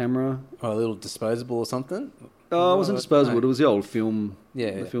fucking camera. Oh, a little disposable or something? Oh, it wasn't disposable. No. It was the old film,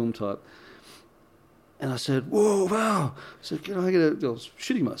 the film type. And I said, "Whoa, Val!" I said, "Can I get a?" I was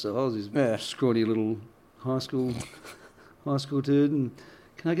shitting myself. I was this scrawny little high school dude, and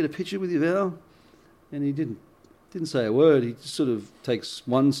can I get a picture with you, Val? And he didn't say a word. He just sort of takes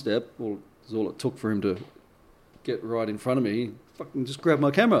one step. Well, that's all it took for him to get right in front of me. He fucking just grabbed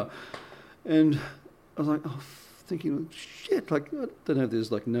my camera, and I was like, thinking, shit, like, I don't know if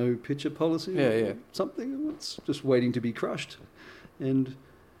there's like no picture policy or something. It's just waiting to be crushed. And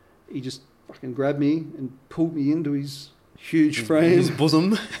he just fucking grabbed me and pulled me into his huge frame. His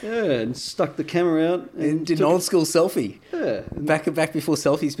bosom. Yeah, and stuck the camera out. And did an old school selfie. Yeah. Back before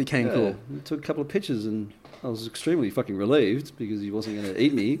selfies became cool. Took a couple of pictures, and I was extremely fucking relieved because he wasn't going to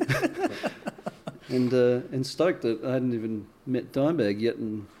eat me. and stoked that I hadn't even met Dimebag yet,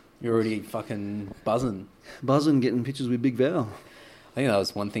 and You're already fucking buzzing. Getting pictures with Big Val. I think that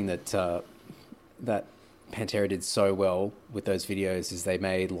was one thing that that Pantera did so well with those videos is they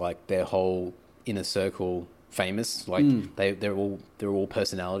made like their whole inner circle famous. Like they're all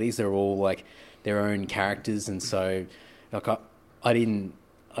personalities. They're all like their own characters, and so like I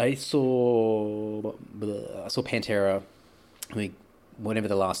saw Pantera. I mean, whenever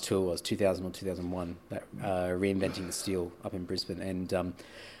the last tour was, 2000 or 2001, that Reinventing the Steel up in Brisbane, and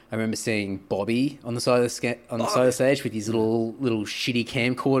I remember seeing Bobby on the side of the side of the stage with his little shitty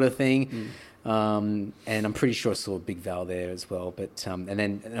camcorder thing, and I'm pretty sure I saw Big Val there as well. But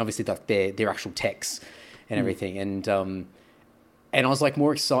and obviously like their actual techs and everything, and I was like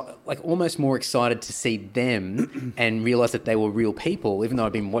almost more excited to see them and realize that they were real people, even though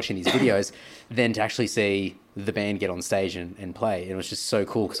I'd been watching these videos, than to actually see the band get on stage and play. And it was just so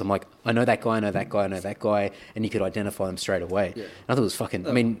cool because I'm like, I know that guy, I know that guy, I know that guy, and you could identify them straight away. Yeah. I thought it was fucking...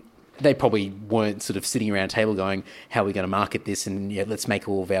 I mean, they probably weren't sort of sitting around a table going, how are we going to market this? And yeah, let's make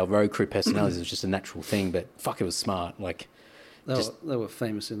all of our road crew personalities. It was just a natural thing, but fuck, it was smart. Like... They were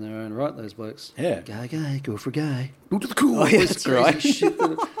famous in their own right, those blokes. Yeah. Guy, go for guy. Go to the cool. Oh, yeah, that's right. Shit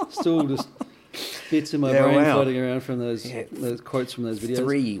that still just bits in my brain floating around from those quotes from those videos.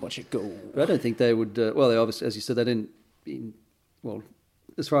 3, watch it go. But I don't think they would... they obviously, as you said, they didn't...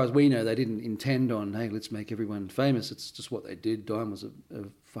 as far as we know, they didn't intend on, hey, let's make everyone famous. It's just what they did. Dime was a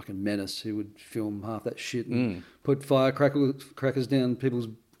fucking menace who would film half that shit and put firecrackers down people's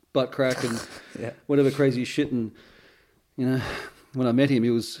butt crack and whatever crazy shit. And, you know, when I met him, he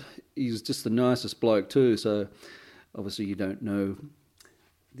was just the nicest bloke too. So obviously you don't know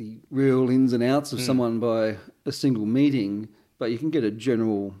the real ins and outs of someone by a single meeting, but you can get a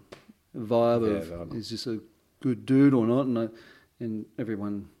general vibe of is this a good dude or not, and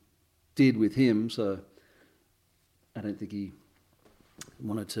everyone did with him. So I don't think he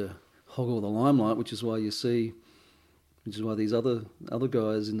wanted to hog all the limelight, which is why these other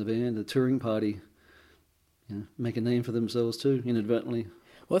guys in the band, the touring party, make a name for themselves too, inadvertently.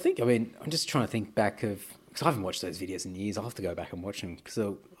 Well, I'm just trying to think back of... Because I haven't watched those videos in years. I'll have to go back and watch them.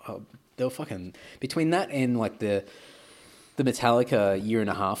 Because they were fucking... Between that and, like, the Metallica year and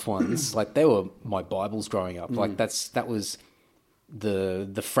a half ones, like, they were my Bibles growing up. Like, that was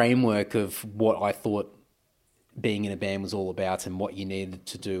the framework of what I thought being in a band was all about and what you needed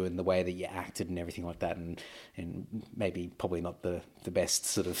to do and the way that you acted and everything like that. And maybe probably not the best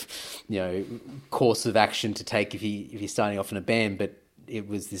sort of, course of action to take if you're starting off in a band, but it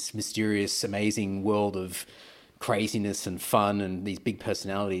was this mysterious, amazing world of craziness and fun and these big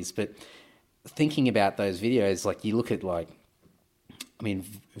personalities. But thinking about those videos, like you look at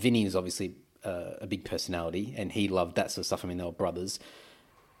Vinny is obviously a big personality and he loved that sort of stuff. I mean, they were brothers.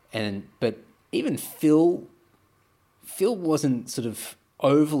 But even Phil wasn't sort of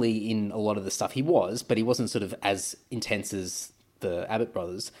overly in a lot of the stuff. He was, but he wasn't sort of as intense as the Abbott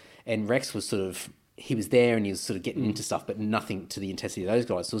brothers. And Rex was sort of... He was there and he was sort of getting into stuff, but nothing to the intensity of those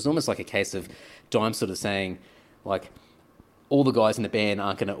guys. So it was almost like a case of Dime sort of saying, like, all the guys in the band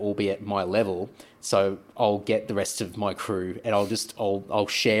aren't going to all be at my level, so I'll get the rest of my crew and I'll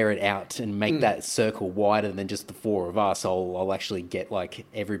share it out and make that circle wider than just the 4 of us. I'll actually get like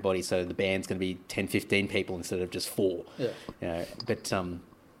everybody, so the band's going to be 10, 15 people instead of just 4. Yeah. But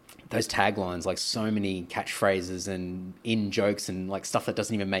those taglines, like so many catchphrases and in jokes and like stuff that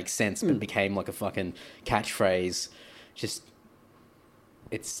doesn't even make sense, but became like a fucking catchphrase.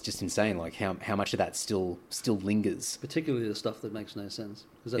 It's just insane, like how much of that still lingers. Particularly the stuff that makes no sense,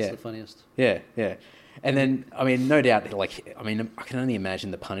 because that's the funniest. Yeah. And then, I mean, no doubt, like, I mean, I can only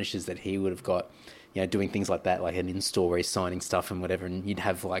imagine the punishes that he would have got, doing things like that, like an in-store where he's signing stuff and whatever, and you'd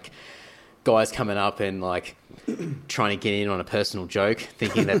have like guys coming up and like trying to get in on a personal joke,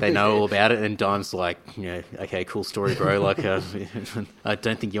 thinking that they know all about it, and Dime's like, okay, cool story, bro. Like, I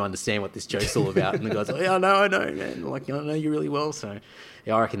don't think you understand what this joke's all about. And the guy's like, yeah, I know, man. Like, I know you really well. So,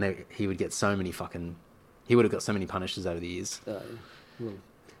 yeah, I reckon he would get so many he would have got so many punishes over the years. Well,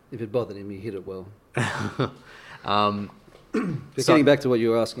 if it bothered him, he hit it well. Getting back to what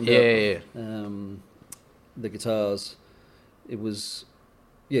you were asking about, the guitars, it was...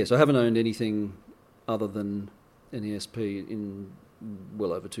 Yeah, so I haven't owned anything other than an ESP in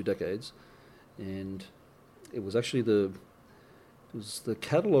well over 2 decades, and it was actually the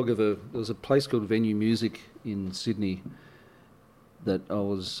catalogue of there was a place called Venue Music in Sydney, that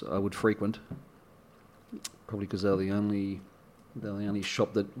I would frequent, probably because they're the only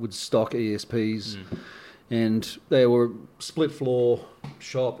shop that would stock ESPs, and they were split floor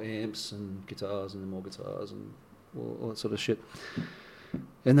shop, amps and guitars and more guitars and all that sort of shit.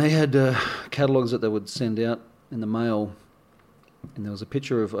 And they had catalogues that they would send out in the mail, and there was a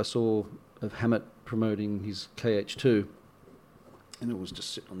picture I saw of Hammett promoting his KH2, and it was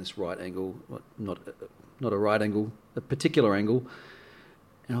just sitting on this right angle, not a right angle, a particular angle,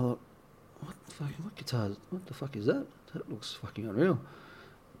 and I thought, what the fuck is that? That looks fucking unreal.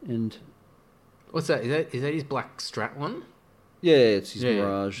 And what's that? Is that his black Strat one? Yeah, it's his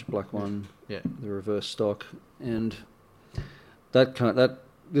Mirage black one. Yeah, the reverse stock, and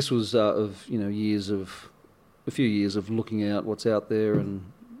this was of a few years of looking out what's out there and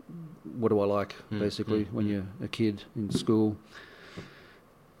what do I like basically when you're a kid in school,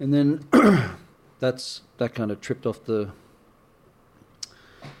 and then that kind of tripped off the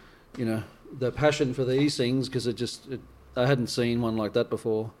passion for these things, because I hadn't seen one like that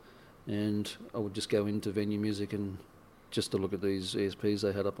before, and I would just go into venue music and just to look at these ESPs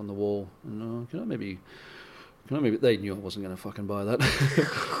they had up on the wall, and can I maybe they knew I wasn't going to fucking buy that.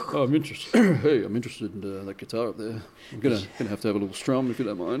 Oh, I'm interested. Hey, I'm interested in that guitar up there. I'm gonna have to have a little strum if you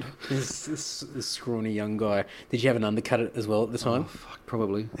don't mind. This scrawny young guy. Did you have an undercut as well at the time? Oh, fuck,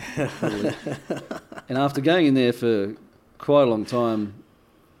 probably. And after going in there for quite a long time,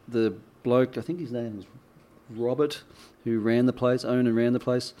 the bloke, I think his name was Robert, who owned and ran the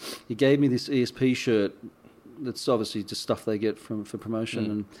place, he gave me this ESP shirt that's obviously just stuff they get for promotion,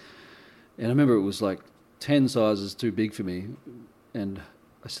 and I remember it was like 10 sizes too big for me, and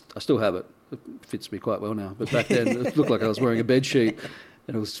I still have it. It fits me quite well now, but back then it looked like I was wearing a bed sheet,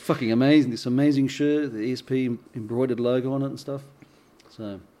 and it was fucking amazing. This amazing shirt, the ESP embroidered logo on it and stuff.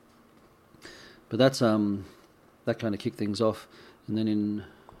 So, but that's that kind of kicked things off, and then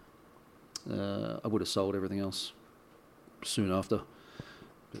I would have sold everything else soon after.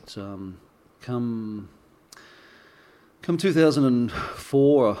 But come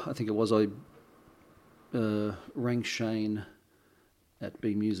 2004, I think it was, I rang Shane at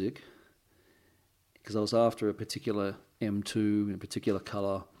B Music because I was after a particular M2 in a particular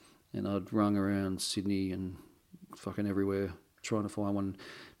colour, and I'd rung around Sydney and fucking everywhere trying to find one.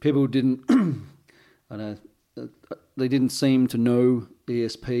 People didn't, I know, they didn't seem to know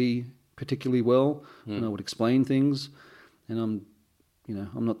ESP particularly well, and I would explain things, and I'm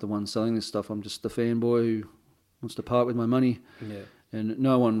not the one selling this stuff. I'm just the fanboy who wants to part with my money, and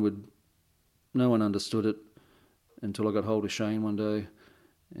no one understood it until I got hold of Shane one day,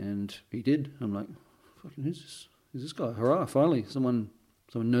 and he did. I'm like, fucking, who's this guy? Hurrah! Finally, someone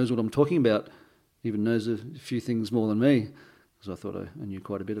knows what I'm talking about, even knows a few things more than me, because I thought I knew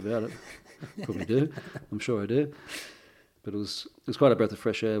quite a bit about it. Probably do. I'm sure I do. But it was quite a breath of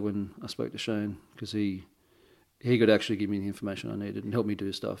fresh air when I spoke to Shane, because he could actually give me the information I needed and help me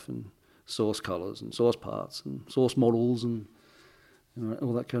do stuff, and source colours and source parts and source models and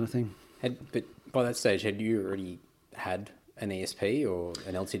all that kind of thing. But by that stage, had you already had an ESP or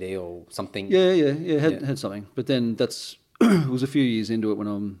an LTD or something? Yeah, had something. But then it was a few years into it when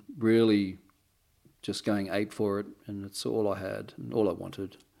I'm really just going ape for it, and it's all I had and all I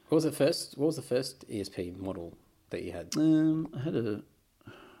wanted. What was the first ESP model that you had? I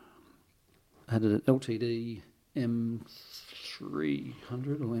had an LTD M300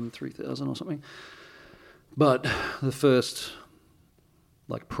 or M3000 or something. But the first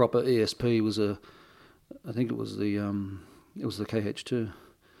proper ESP was I think it was the KH2.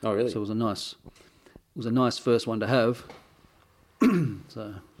 Oh, really? So it was a nice first one to have.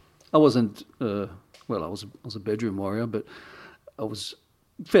 So I wasn't I was a bedroom warrior, but I was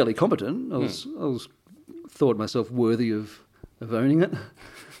fairly competent. I was thought myself worthy of owning it.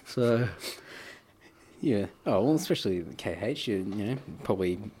 So yeah. Oh, well, especially the KH, you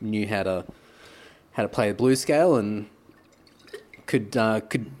probably knew how to play the blues scale and could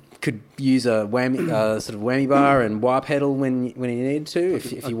use a whammy sort of whammy bar and wah pedal when you needed to,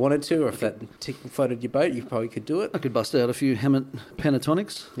 if you wanted to, or if that floated your boat, you probably could do it. I could bust out a few Hammett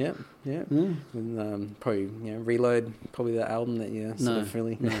pentatonics. Yeah. And probably reload the album that you sort of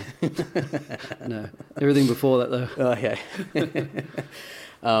really. No, everything before that though. Oh, okay.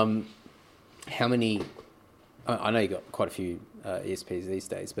 How many? I know you got quite a few ESPs these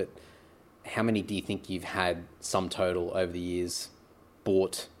days, but how many do you think you've had sum total over the years,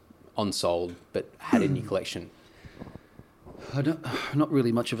 bought, unsold, but had in your collection? Not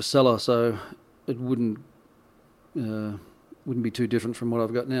really much of a seller, so it wouldn't be too different from what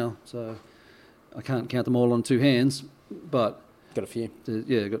I've got now. So I can't count them all on two hands, but got a few.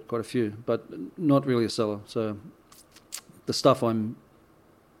 Got quite a few, but not really a seller. So the stuff I'm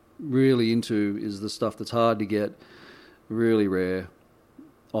really into is the stuff that's hard to get, really rare,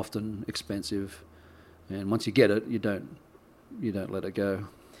 often expensive, and once you get it, you don't let it go.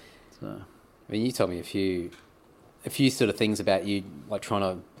 So, I mean, you told me a few sort of things about you, like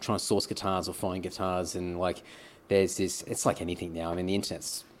trying to source guitars or find guitars, and like there's this. It's like anything now. I mean, the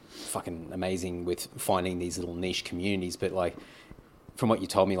internet's fucking amazing with finding these little niche communities, but like from what you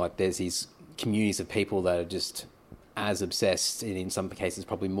told me, like there's these communities of people that are just as obsessed, and in some cases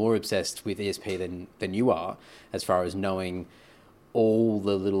probably more obsessed with ESP than you are, as far as knowing all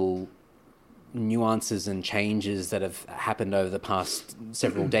the little nuances and changes that have happened over the past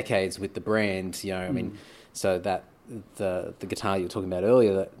several decades with the brand. You know, I mean, so that the guitar you were talking about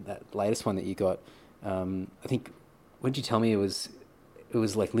earlier, that latest one that you got, I think, what did you tell me it was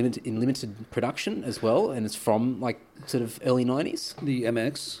like limited production as well, and it's from like sort of early 90s? The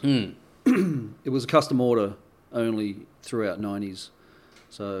MX, it was a custom order only throughout 90s,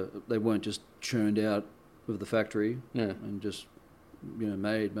 so they weren't just churned out of the factory and just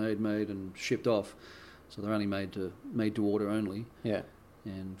made and shipped off. So they're only made to order only. Yeah.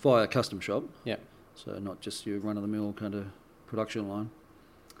 And via a custom shop. Yeah. So not just your run of the mill kind of production line.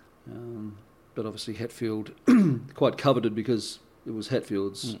 But obviously Hetfield quite coveted because it was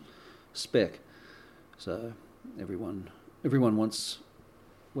Hetfield's spec. So everyone wants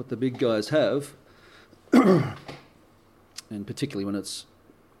what the big guys have. And particularly when it's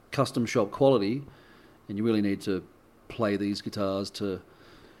custom shop quality, and you really need to play these guitars to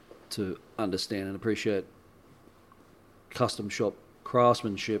understand and appreciate custom shop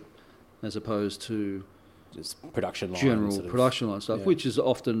craftsmanship as opposed to just production line, general production line stuff, which is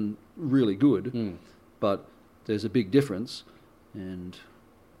often really good, but there's a big difference. And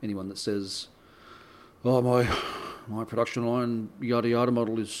anyone that says, "Oh, my production line yada yada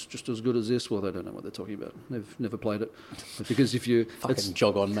model is just as good as this," well, they don't know what they're talking about. They've never played it. But because if you fucking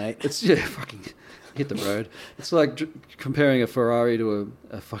jog on, mate, it's fucking hit the road. It's like comparing a Ferrari to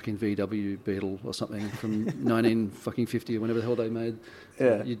a fucking VW Beetle or something from 1950 or whenever the hell they made.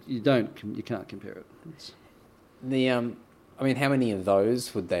 Yeah, you can't compare it. It's... I mean, how many of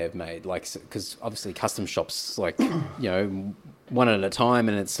those would they have made? Like, because obviously custom shops, like, one at a time,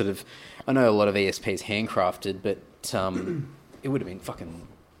 and it's sort of, I know a lot of ESP is handcrafted, but it would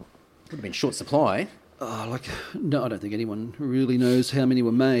have been short supply. No, I don't think anyone really knows how many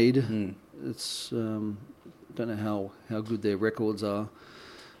were made. It's don't know how good their records are.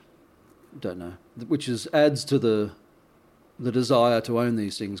 Don't know, which adds to the desire to own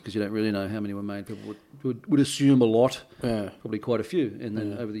these things, because you don't really know how many were made. People would assume a lot, probably quite a few, and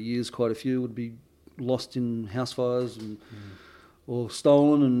then over the years, quite a few would be lost in house fires or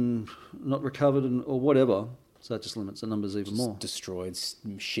stolen and not recovered or whatever. So that just limits the numbers even more. Destroyed,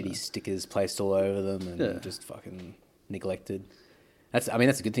 shitty stickers placed all over them, and just fucking neglected. That's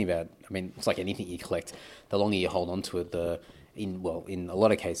a good thing about it. I mean, it's like anything you collect. The longer you hold on to it, in a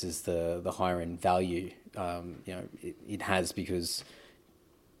lot of cases, the higher end value it has, because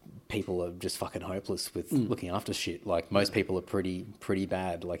people are just fucking hopeless with looking after shit. Like, most people are pretty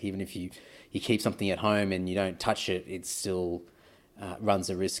bad. Like, even if you keep something at home and you don't touch it, it still runs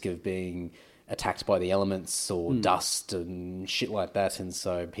a risk of being attacked by the elements or dust and shit like that. And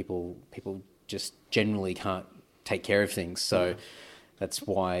so people just generally can't take care of things. So that's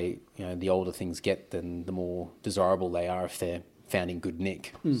why the older things get, then the more desirable they are if they're found in good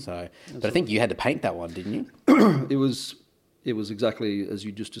nick. So, but I think you had to paint that one, didn't you? It was exactly as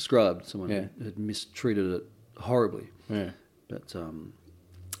you just described. Someone had mistreated it horribly, but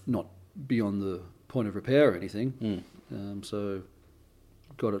not beyond the point of repair or anything. So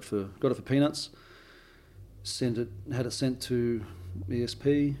got it for peanuts. Had it sent to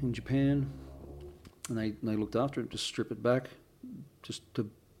ESP in Japan, and they looked after it. Just strip it back, just to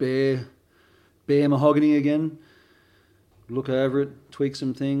bare mahogany again. Look over it, tweak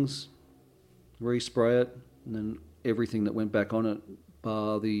some things, respray it, and then everything that went back on it,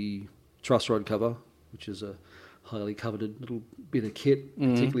 bar the truss rod cover, which is a highly coveted little bit of kit,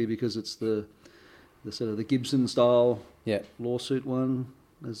 particularly because it's the sort of the Gibson style lawsuit one,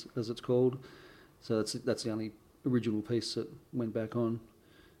 as it's called. So that's the only original piece that went back on,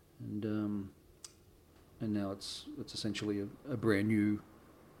 and now it's essentially a brand new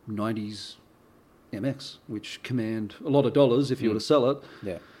 90s MX, which command a lot of dollars if you were to sell it.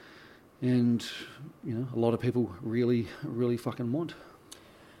 Yeah. And a lot of people really, really fucking want.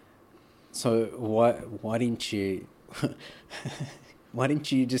 So why didn't you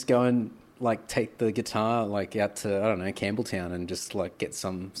just go and like take the guitar like out to, I don't know, Campbelltown, and just like get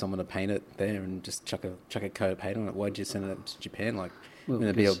someone to paint it there and just chuck a coat of paint on it? Why'd you send it to Japan? Like, Well,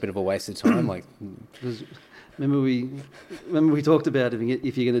 it'd be a bit of a waste of time. Like, remember we talked about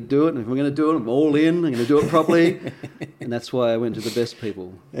if you're going to do it, and if we're going to do it, I'm all in. I'm going to do it properly, and that's why I went to the best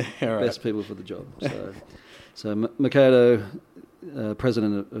people, best people for the job. So Makoto,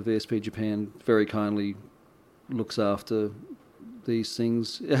 president of ESP Japan, very kindly looks after these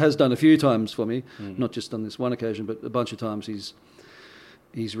things. It has done a few times for me, not just on this one occasion, but a bunch of times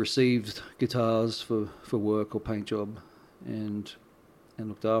he's received guitars for work or paint job, and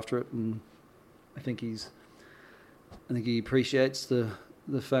looked after it. And I think he appreciates the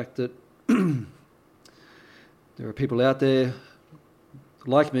fact that there are people out there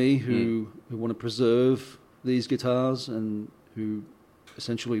like me who want to preserve these guitars and who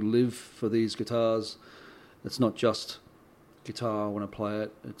essentially live for these guitars. It's not just guitar, I want to play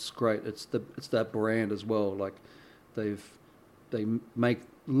it. It's great. It's that brand as well. Like they make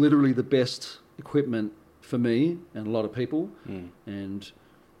literally the best equipment for me and a lot of people, and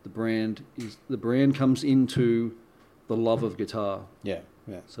the brand comes into the love of guitar. Yeah.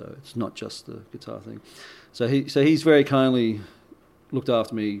 So it's not just the guitar thing. So he's very kindly looked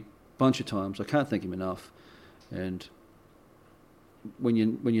after me a bunch of times. I can't thank him enough. And when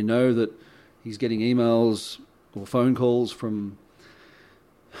you know that he's getting emails or phone calls from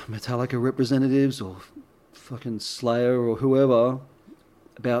Metallica representatives or fucking Slayer or whoever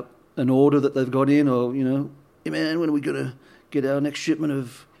about an order that they've got in, or, you know, hey man, when are we going to get our next shipment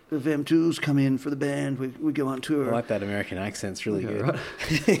of M2s come in for the band? We go on tour. I like that American accent. It's really good. Right?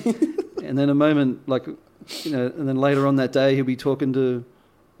 And then a moment, like, you know, and then later on that day he'll be talking to,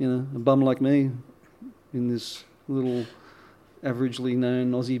 you know, a bum like me in this little averagely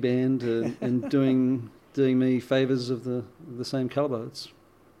known Aussie band and doing me favours of the same calibre. It's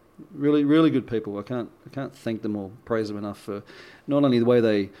really, really good people. I can't thank them or praise them enough for not only the way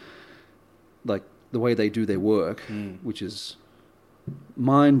they do their work, which is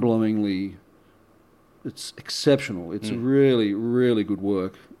mind-blowingly, it's exceptional. It's really, really good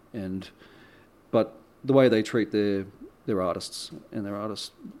work, but the way they treat their artists and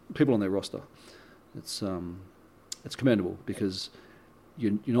people on their roster, it's commendable, because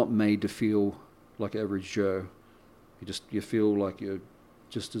you're not made to feel like average Joe. You feel like you're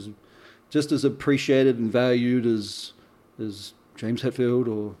just as appreciated and valued as James Hetfield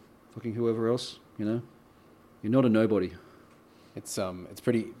or fucking whoever else. You know, you're not a nobody. It's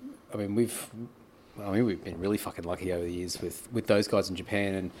pretty. I mean, we've been really fucking lucky over the years with those guys in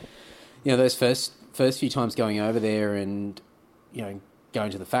Japan, and you know, those first few times going over there, and you know, going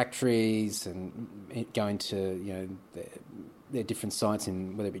to the factories and going to, you know, their different sites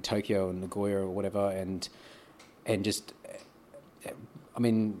in, whether it be Tokyo or Nagoya or whatever, and just, I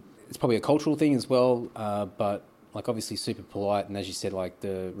mean, it's probably a cultural thing as well, but like obviously super polite, and as you said, like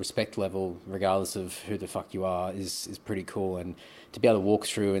the respect level, regardless of who the fuck you are, is pretty cool. And to be able to walk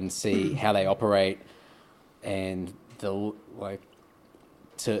through and see how they operate, and to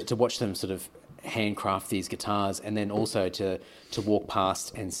watch them sort of handcraft these guitars, and then also to walk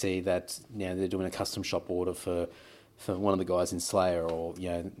past and see that, you know, they're doing a custom shop order for one of the guys in Slayer, or, you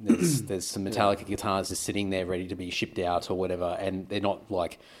know, there's some Metallica guitars just sitting there ready to be shipped out or whatever, and they're not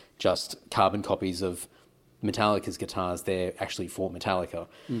like just carbon copies of Metallica's guitars, they're actually for Metallica.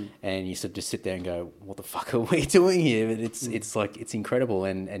 And you sort of just sit there and go, what the fuck are we doing here? But it's like, it's incredible.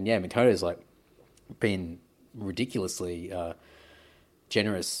 And yeah, Makoto's like been ridiculously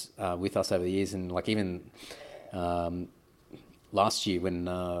generous with us over the years. And like even last year when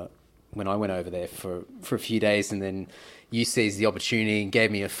I went over there for a few days, and then you seized the opportunity and gave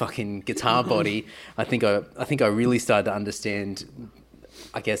me a fucking guitar body, I think I really started to understand,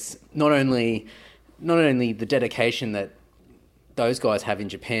 I guess, not only the dedication that those guys have in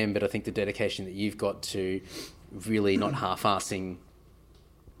Japan, but I think the dedication that you've got to really not half-assing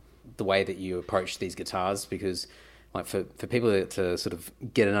the way that you approach these guitars. Because like for people to sort of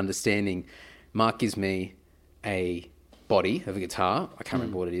get an understanding, Mark gives me a body of a guitar. I can't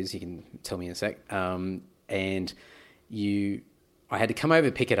remember what it is. You can tell me in a sec. And I had to come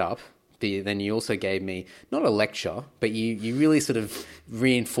over, pick it up. Then you also gave me, not a lecture, but you really sort of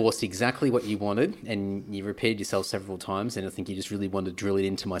reinforced exactly what you wanted, and you repeated yourself several times, and I think you just really wanted to drill it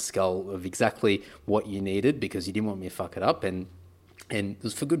into my skull of exactly what you needed, because you didn't want me to fuck it up, and it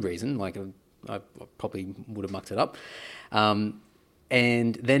was for good reason. Like I probably would have mucked it up. And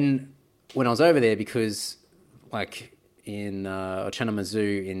then when I was over there, because like in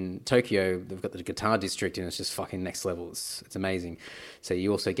Ochanamazu in Tokyo, they've got the guitar district, and it's just fucking next level. It's amazing. So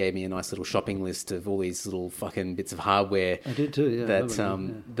you also gave me a nice little shopping list of all these little fucking bits of hardware. I did too, yeah.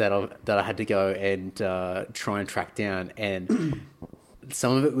 That I had to go and try and track down. And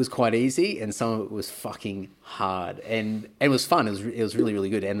some of it was quite easy and some of it was fucking hard, and it was fun. It was really, really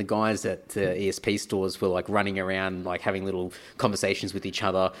good. And the guys at the ESP stores were like running around, like having little conversations with each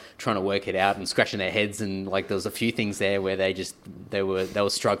other, trying to work it out and scratching their heads. And like there was a few things there where they were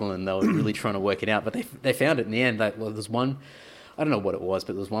struggling and they were really trying to work it out, but they found it in the end. There's one, I don't know what it was,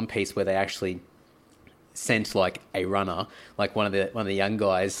 but there was one piece where they actually sent like a runner, like one of the young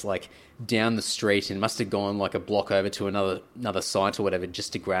guys, like down the street, and must have gone like a block over to another site or whatever,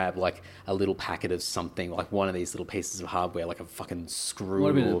 just to grab like a little packet of something, like one of these little pieces of hardware, like a fucking screw. Might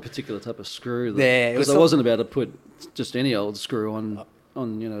have been a particular type of screw. There, because I wasn't about to put just any old screw on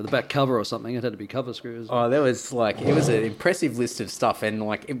the back cover or something. It had to be cover screws. Oh, there was like, it was an impressive list of stuff, and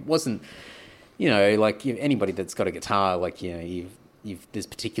like it wasn't, like anybody that's got a guitar, like there's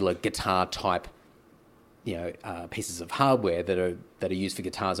particular guitar type pieces of hardware that are used for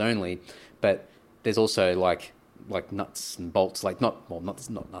guitars only, but there's also like nuts and bolts, like not nuts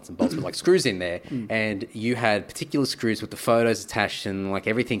and bolts, but like screws in there, and you had particular screws with the photos attached and like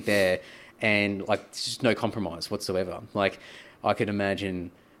everything there, and like just no compromise whatsoever. Like I could imagine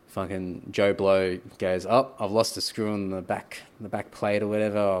fucking Joe Blow goes, oh, I've lost a screw on the back plate or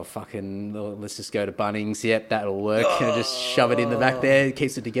whatever. Oh, fucking, let's just go to Bunnings. Yep, that'll work. Just shove it in the back there, it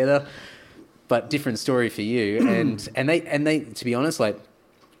keeps it together. But different story for you, and they to be honest, like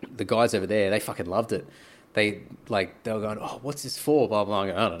the guys over there, they fucking loved it. They were going, oh, what's this for? Blah blah.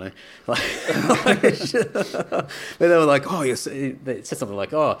 I don't know. But they were like, oh, yes. They said something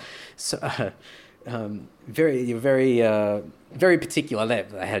like, oh, so, you're very particular. They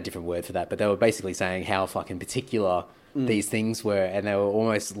had a different word for that, but they were basically saying how fucking particular these things were, and they were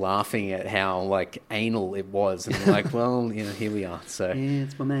almost laughing at how like anal it was, and like, well, here we are. So yeah,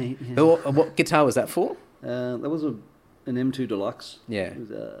 it's my mate. Yeah. What guitar was that for? That was an M2 Deluxe. Yeah, it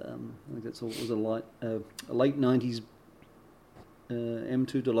was, I think it was a late '90s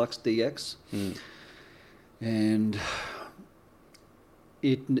M2 Deluxe DX, and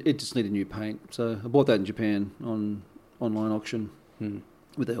it just needed new paint. So I bought that in Japan on online auction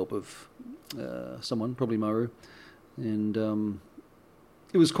with the help of someone, probably Maru. And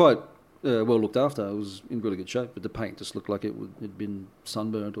it was quite well looked after. It was in really good shape, but the paint just looked like it'd been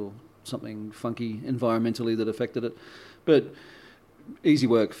sunburnt or something funky environmentally that affected it. But easy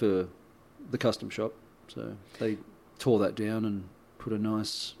work for the custom shop. So they tore that down and put a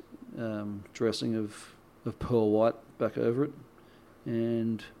nice dressing of pearl white back over it.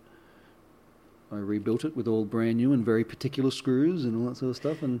 And I rebuilt it with all brand new and very particular screws and all that sort of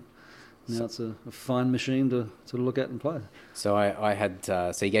stuff. And now it's a fine machine to look at and play. So I had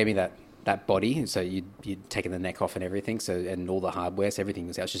so you gave me that body, so you'd taken the neck off and everything, so and all the hardware, so everything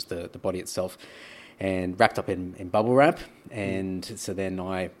was out, just the body itself, and wrapped up in bubble wrap. And so then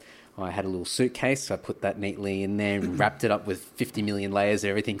I had a little suitcase, so I put that neatly in there and wrapped it up with 50 million layers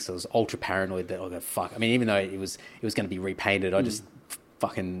and everything. So I was ultra paranoid that fuck. I mean, even though it was going to be repainted, I just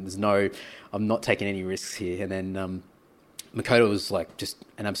fucking I'm not taking any risks here. And then Makoto was like just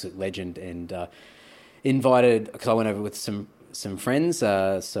an absolute legend, and invited, because I went over with some friends.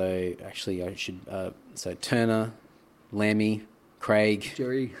 So actually I should, so Turner, Lammy, Craig,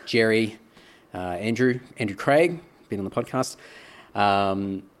 Jerry, Andrew Craig, been on the podcast.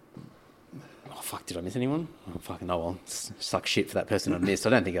 Oh fuck, did I miss anyone? Oh fucking, oh well, suck shit for that person I missed. I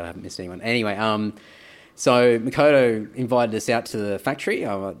don't think I haven't missed anyone. Anyway, so Makoto invited us out to the factory.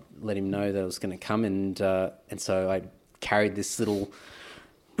 I let him know that I was going to come, and so I carried this little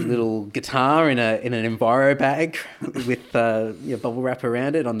guitar in an Enviro bag with bubble wrap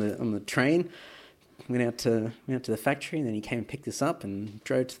around it on the train. Went out to the factory, and then he came and picked us up and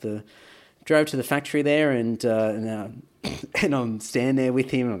drove to the factory there, and I'm standing there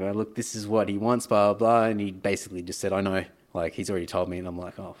with him. I go, look, this is what he wants, blah blah blah, and he basically just said, I know. Like, he's already told me, and I'm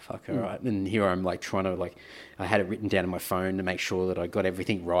like, oh, fuck, all right. And here I'm, like, trying to, like, I had it written down on my phone to make sure that I got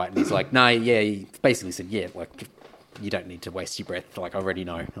everything right. And he's like, no, yeah, he basically said, yeah, like, you don't need to waste your breath. Like, I already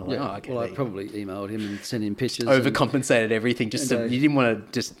know. I'm like, oh, okay. Well, I probably emailed him and sent him pictures. Overcompensated everything. Just you didn't want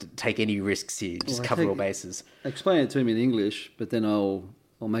to just take any risks here. Just cover all bases. Explain it to him in English, but then I'll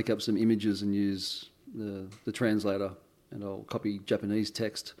make up some images and use the translator, and I'll copy Japanese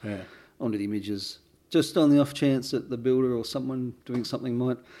text onto the images. Just on the off chance that the builder or someone doing something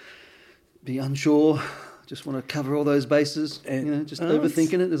might be unsure. Just want to cover all those bases. Just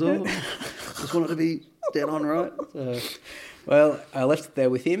overthinking it as well. Just want it to be dead on right. So. Well, I left it there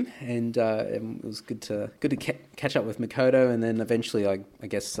with him, and it was good to catch up with Makoto, and then eventually, I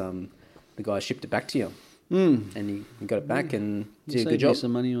guess, the guy shipped it back to you, and he got it back and did a good job.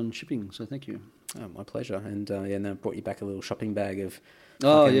 Some money on shipping, so thank you. Oh, my pleasure. And and I brought you back a little shopping bag of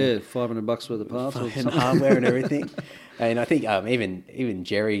Oh yeah, $500 worth of parts or fucking something. hardware and everything. And I think even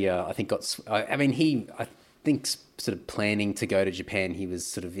Jerry, I think I think sort of planning to go to Japan. He was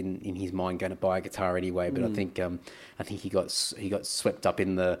sort of in his mind going to buy a guitar anyway. But I think he got swept up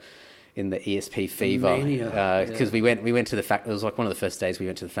in the ESP fever because we went to the factory. It was like one of the first days we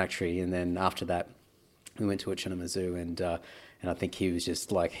went to the factory, and then after that we went to Uchinamazu, and I think he was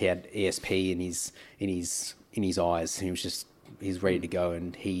just like, he had ESP in his eyes, and he's ready to go,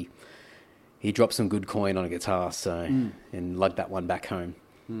 and he dropped some good coin on a guitar, and lugged that one back home.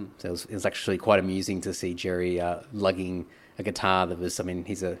 So it was actually quite amusing to see Jerry lugging a guitar that was, I mean,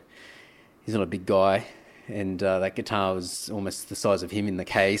 he's not a big guy, and that guitar was almost the size of him in the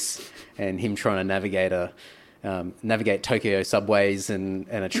case, and him trying to navigate Tokyo subways and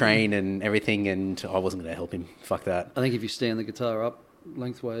a train and everything, and I wasn't going to help him. Fuck that. I think if you stand the guitar up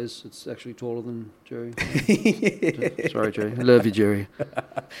lengthways, it's actually taller than Jerry. Sorry, Jerry. I love you, Jerry.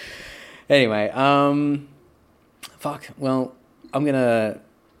 Anyway, fuck. Well, I'm going to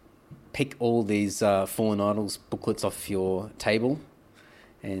pick all these Fallen Idols booklets off your table,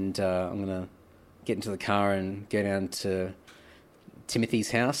 and I'm going to get into the car and go down to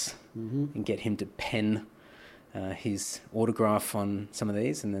Timothy's house and get him to pen his autograph on some of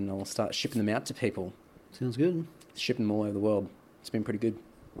these, and then I'll start shipping them out to people. Sounds good. Shipping them all over the world. It's been pretty good.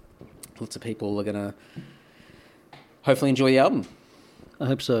 Lots of people are going to hopefully enjoy the album. I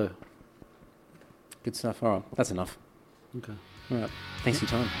hope so. Good stuff. All right, that's enough. Okay. All right. Thanks for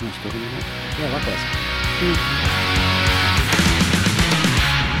your time. Nice talking to you. Yeah, likewise.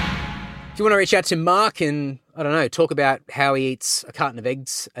 If you want to reach out to Mark and, I don't know, talk about how he eats a carton of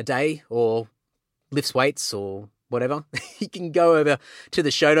eggs a day or lifts weights or whatever, you can go over to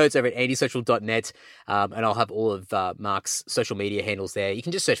the show notes over at andysocial.net, and I'll have all of Mark's social media handles there. You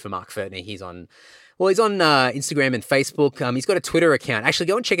can just search for Mark Furtner. He's on Instagram and Facebook. He's got a Twitter account. Actually,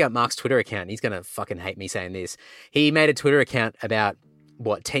 go and check out Mark's Twitter account. He's going to fucking hate me saying this. He made a Twitter account about,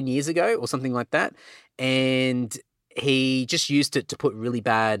 10 years ago or something like that, and he just used it to put really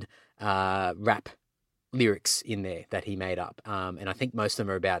bad rap lyrics in there that he made up. And I think most of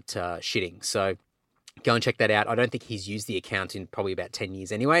them are about shitting. So go and check that out. I don't think he's used the account in probably about 10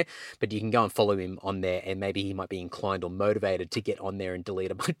 years anyway, but you can go and follow him on there, and maybe he might be inclined or motivated to get on there and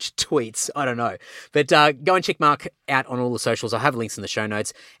delete a bunch of tweets. I don't know. But go and check Mark out on all the socials. I'll have links in the show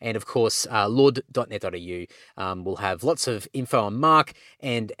notes. And of course, lord.net.au will have lots of info on Mark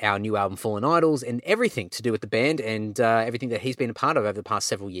and our new album, Fallen Idols, and everything to do with the band and everything that he's been a part of over the past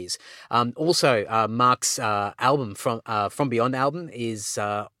several years. Also, Mark's album, FromBeyond album, is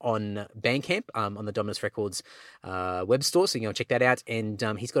on Bandcamp, on the Dominus Records web store, so you can go check that out. And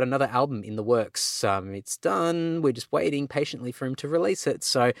he's got another album in the works. It's done. We're just waiting patiently for him to release it.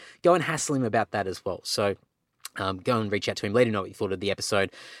 So go and hassle him about that as well. So go and reach out to him. Let him know what you thought of the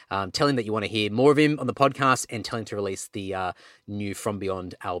episode. Tell him that you want to hear more of him on the podcast, and tell him to release the new From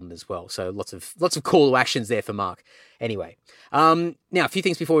Beyond album as well. So lots of call to actions there for Mark. Anyway, now a few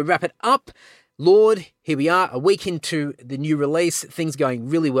things before we wrap it up. Lord, here we are, a week into the new release. Things going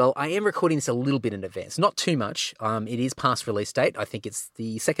really well. I am recording this a little bit in advance, not too much. It is past release date. I think it's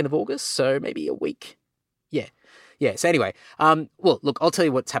the 2nd of August, so maybe a week. Yeah. So anyway, well, look, I'll tell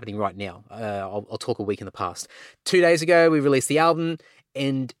you what's happening right now. I'll talk a week in the past. 2 days ago, we released the album,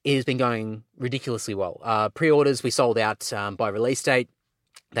 and it has been going ridiculously well. Pre-orders, we sold out by release date.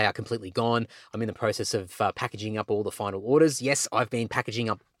 They are completely gone. I'm in the process of packaging up all the final orders. Yes, I've been packaging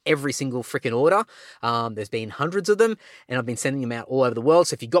up every single freaking order. There's been hundreds of them, and I've been sending them out all over the world.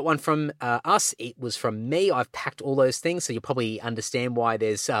 So if you got one from us, it was from me. I've packed all those things, so you'll probably understand why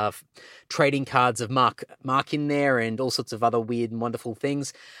there's trading cards of Mark in there and all sorts of other weird and wonderful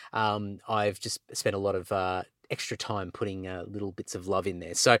things. I've just spent a lot of extra time putting little bits of love in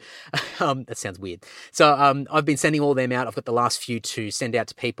there. So that sounds weird. So I've been sending all them out. I've got the last few to send out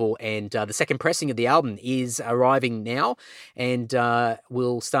to people, and the second pressing of the album is arriving now, and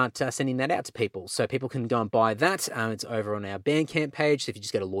we'll start sending that out to people. So people can go and buy that. It's over on our Bandcamp page. So if you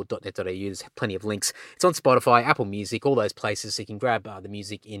just go to lord.net.au, there's plenty of links. It's on Spotify, Apple Music, all those places, so you can grab the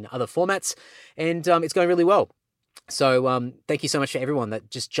music in other formats, and it's going really well. So thank you so much for everyone that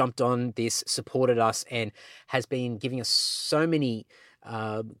just jumped on this, supported us, and has been giving us so many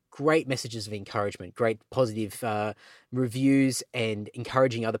great messages of encouragement, great positive reviews and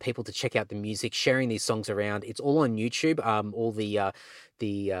encouraging other people to check out the music, sharing these songs around. It's all on YouTube. All the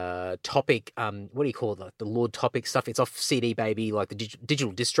topic, what do you call it? The Lord topic stuff. It's off CD Baby, like the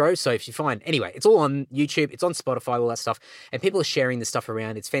digital distro. So if you find, anyway, it's all on YouTube. It's on Spotify, all that stuff. And people are sharing this stuff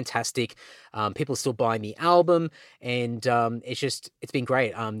around. It's fantastic. People are still buying the album, and it's been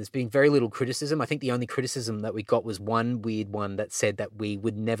great. There's been very little criticism. I think the only criticism that we got was one weird one that said that we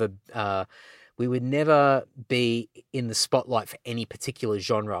would never be in the spotlight for any particular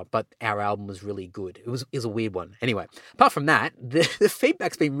genre, but our album was really good. It was a weird one. Anyway, apart from that, the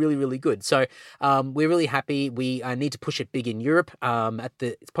feedback's been really, really good. So we're really happy. We need to push it big in Europe.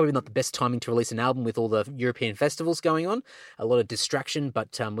 It's probably not the best timing to release an album with all the European festivals going on. A lot of distraction,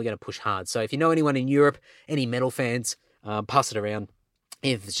 but we're going to push hard. So if you know anyone in Europe, any metal fans, pass it around.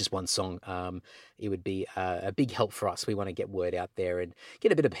 If it's just one song, it would be a big help for us. We want to get word out there and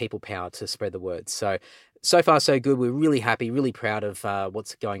get a bit of people power to spread the word. So far, so good. We're really happy, really proud of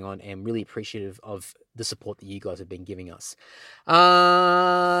what's going on, and really appreciative of the support that you guys have been giving us.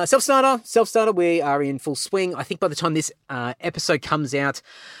 Self-starter, we are in full swing. I think by the time this episode comes out,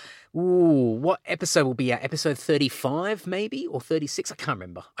 what episode will be out? Episode 35 maybe, or 36? I can't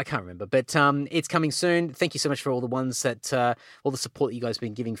remember. But it's coming soon. Thank you so much for all the ones that, all the support that you guys have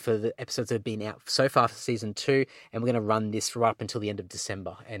been giving for the episodes that have been out so far for season 2. And we're going to run this right up until the end of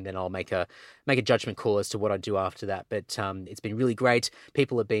December. And then I'll make a judgment call as to what I do after that. But it's been really great.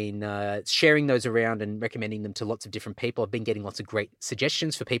 People have been sharing those around and recommending them to lots of different people. I've been getting lots of great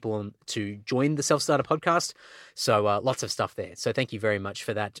suggestions for people to join the Self-Starter podcast. So lots of stuff there. So thank you very much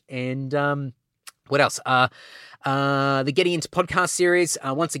for that. And what else? The Getting Into Podcast series.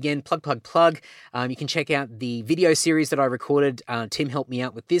 Once again, plug. You can check out the video series that I recorded. Tim helped me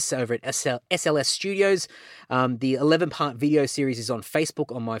out with this over at SLS Studios. The 11-part video series is on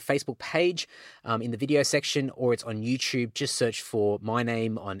Facebook, on my Facebook page, in the video section, or it's on YouTube. Just search for my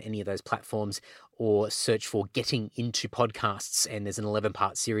name on any of those platforms, or search for Getting Into Podcasts, and there's an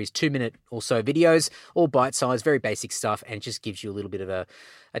 11-part series, 2-minute or so videos, all bite-sized, very basic stuff, and it just gives you a little bit of a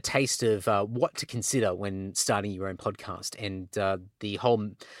taste of what to consider when starting your own podcast. And the whole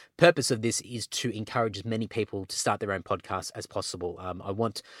purpose of this is to encourage as many people to start their own podcasts as possible. I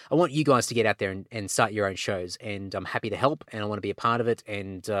want you guys to get out there and start your own shows, and I'm happy to help, and I want to be a part of it,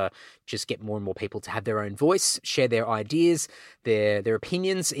 and just get more and more people to have their own voice, share their ideas, their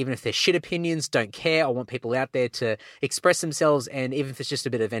opinions, even if they're shit opinions, don't care. I want people out there to express themselves, and even if it's just a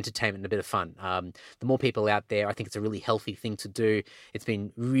bit of entertainment and a bit of fun. The more people out there, I think it's a really healthy thing to do. It's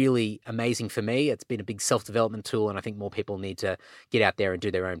been really amazing for me. It's been a big self-development tool, and I think more people need to get out there and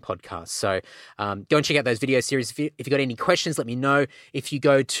do their own podcasts. So go and check out those video series. If you've got any questions, let me know. If you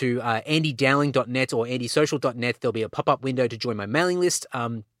go to andydowling.net or andysocial.net, there'll be a pop-up window to join my mailing list.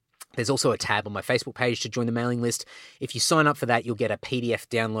 There's also a tab on my Facebook page to join the mailing list. If you sign up for that, you'll get a PDF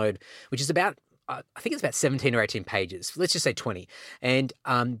download, which is about, I think it's about 17 or 18 pages. Let's just say 20. And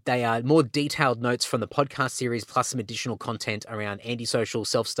they are more detailed notes from the podcast series, plus some additional content around Antisocial,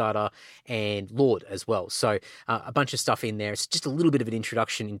 Self-Starter, and Lord as well. So a bunch of stuff in there. It's just a little bit of an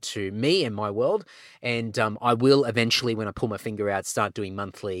introduction into me and my world. And I will eventually, when I pull my finger out, start doing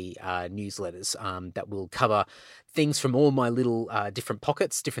monthly newsletters that will cover things from all my little different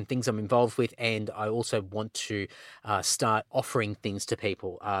pockets, different things I'm involved with. And I also want to start offering things to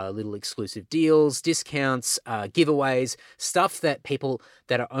people, little exclusive deals, discounts, giveaways, stuff that people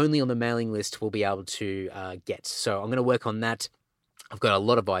that are only on the mailing list will be able to get. So I'm going to work on that. I've got a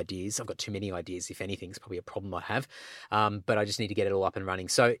lot of ideas. I've got too many ideas, if anything. It's probably a problem I have. But I just need to get it all up and running.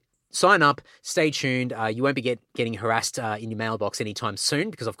 So sign up, stay tuned. You won't be getting harassed in your mailbox anytime soon,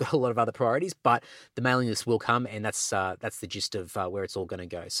 because I've got a lot of other priorities, but the mailing list will come, and that's the gist of where it's all going to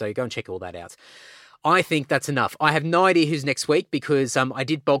go. So go and check all that out. I think that's enough. I have no idea who's next week, because I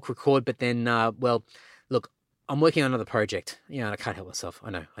did bulk record, but then, look, I'm working on another project. And I can't help myself. I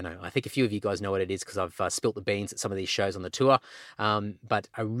know. I think a few of you guys know what it is, because I've spilt the beans at some of these shows on the tour. But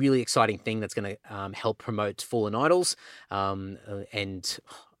a really exciting thing that's going to help promote Fallen Idols, and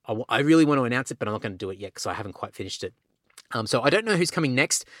I really want to announce it, but I'm not going to do it yet because I haven't quite finished it. So I don't know who's coming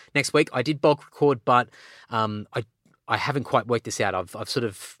next week. I did bulk record, but I haven't quite worked this out. I've sort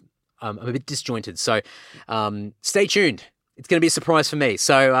of, I'm a bit disjointed. So stay tuned. It's going to be a surprise for me.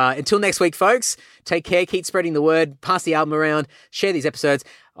 So until next week, folks, take care. Keep spreading the word. Pass the album around. Share these episodes.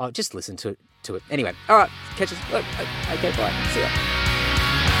 Just listen to it. Anyway, all right. Catch us. Okay, bye. See ya.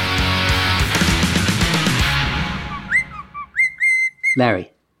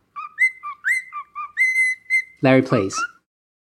 Larry, please.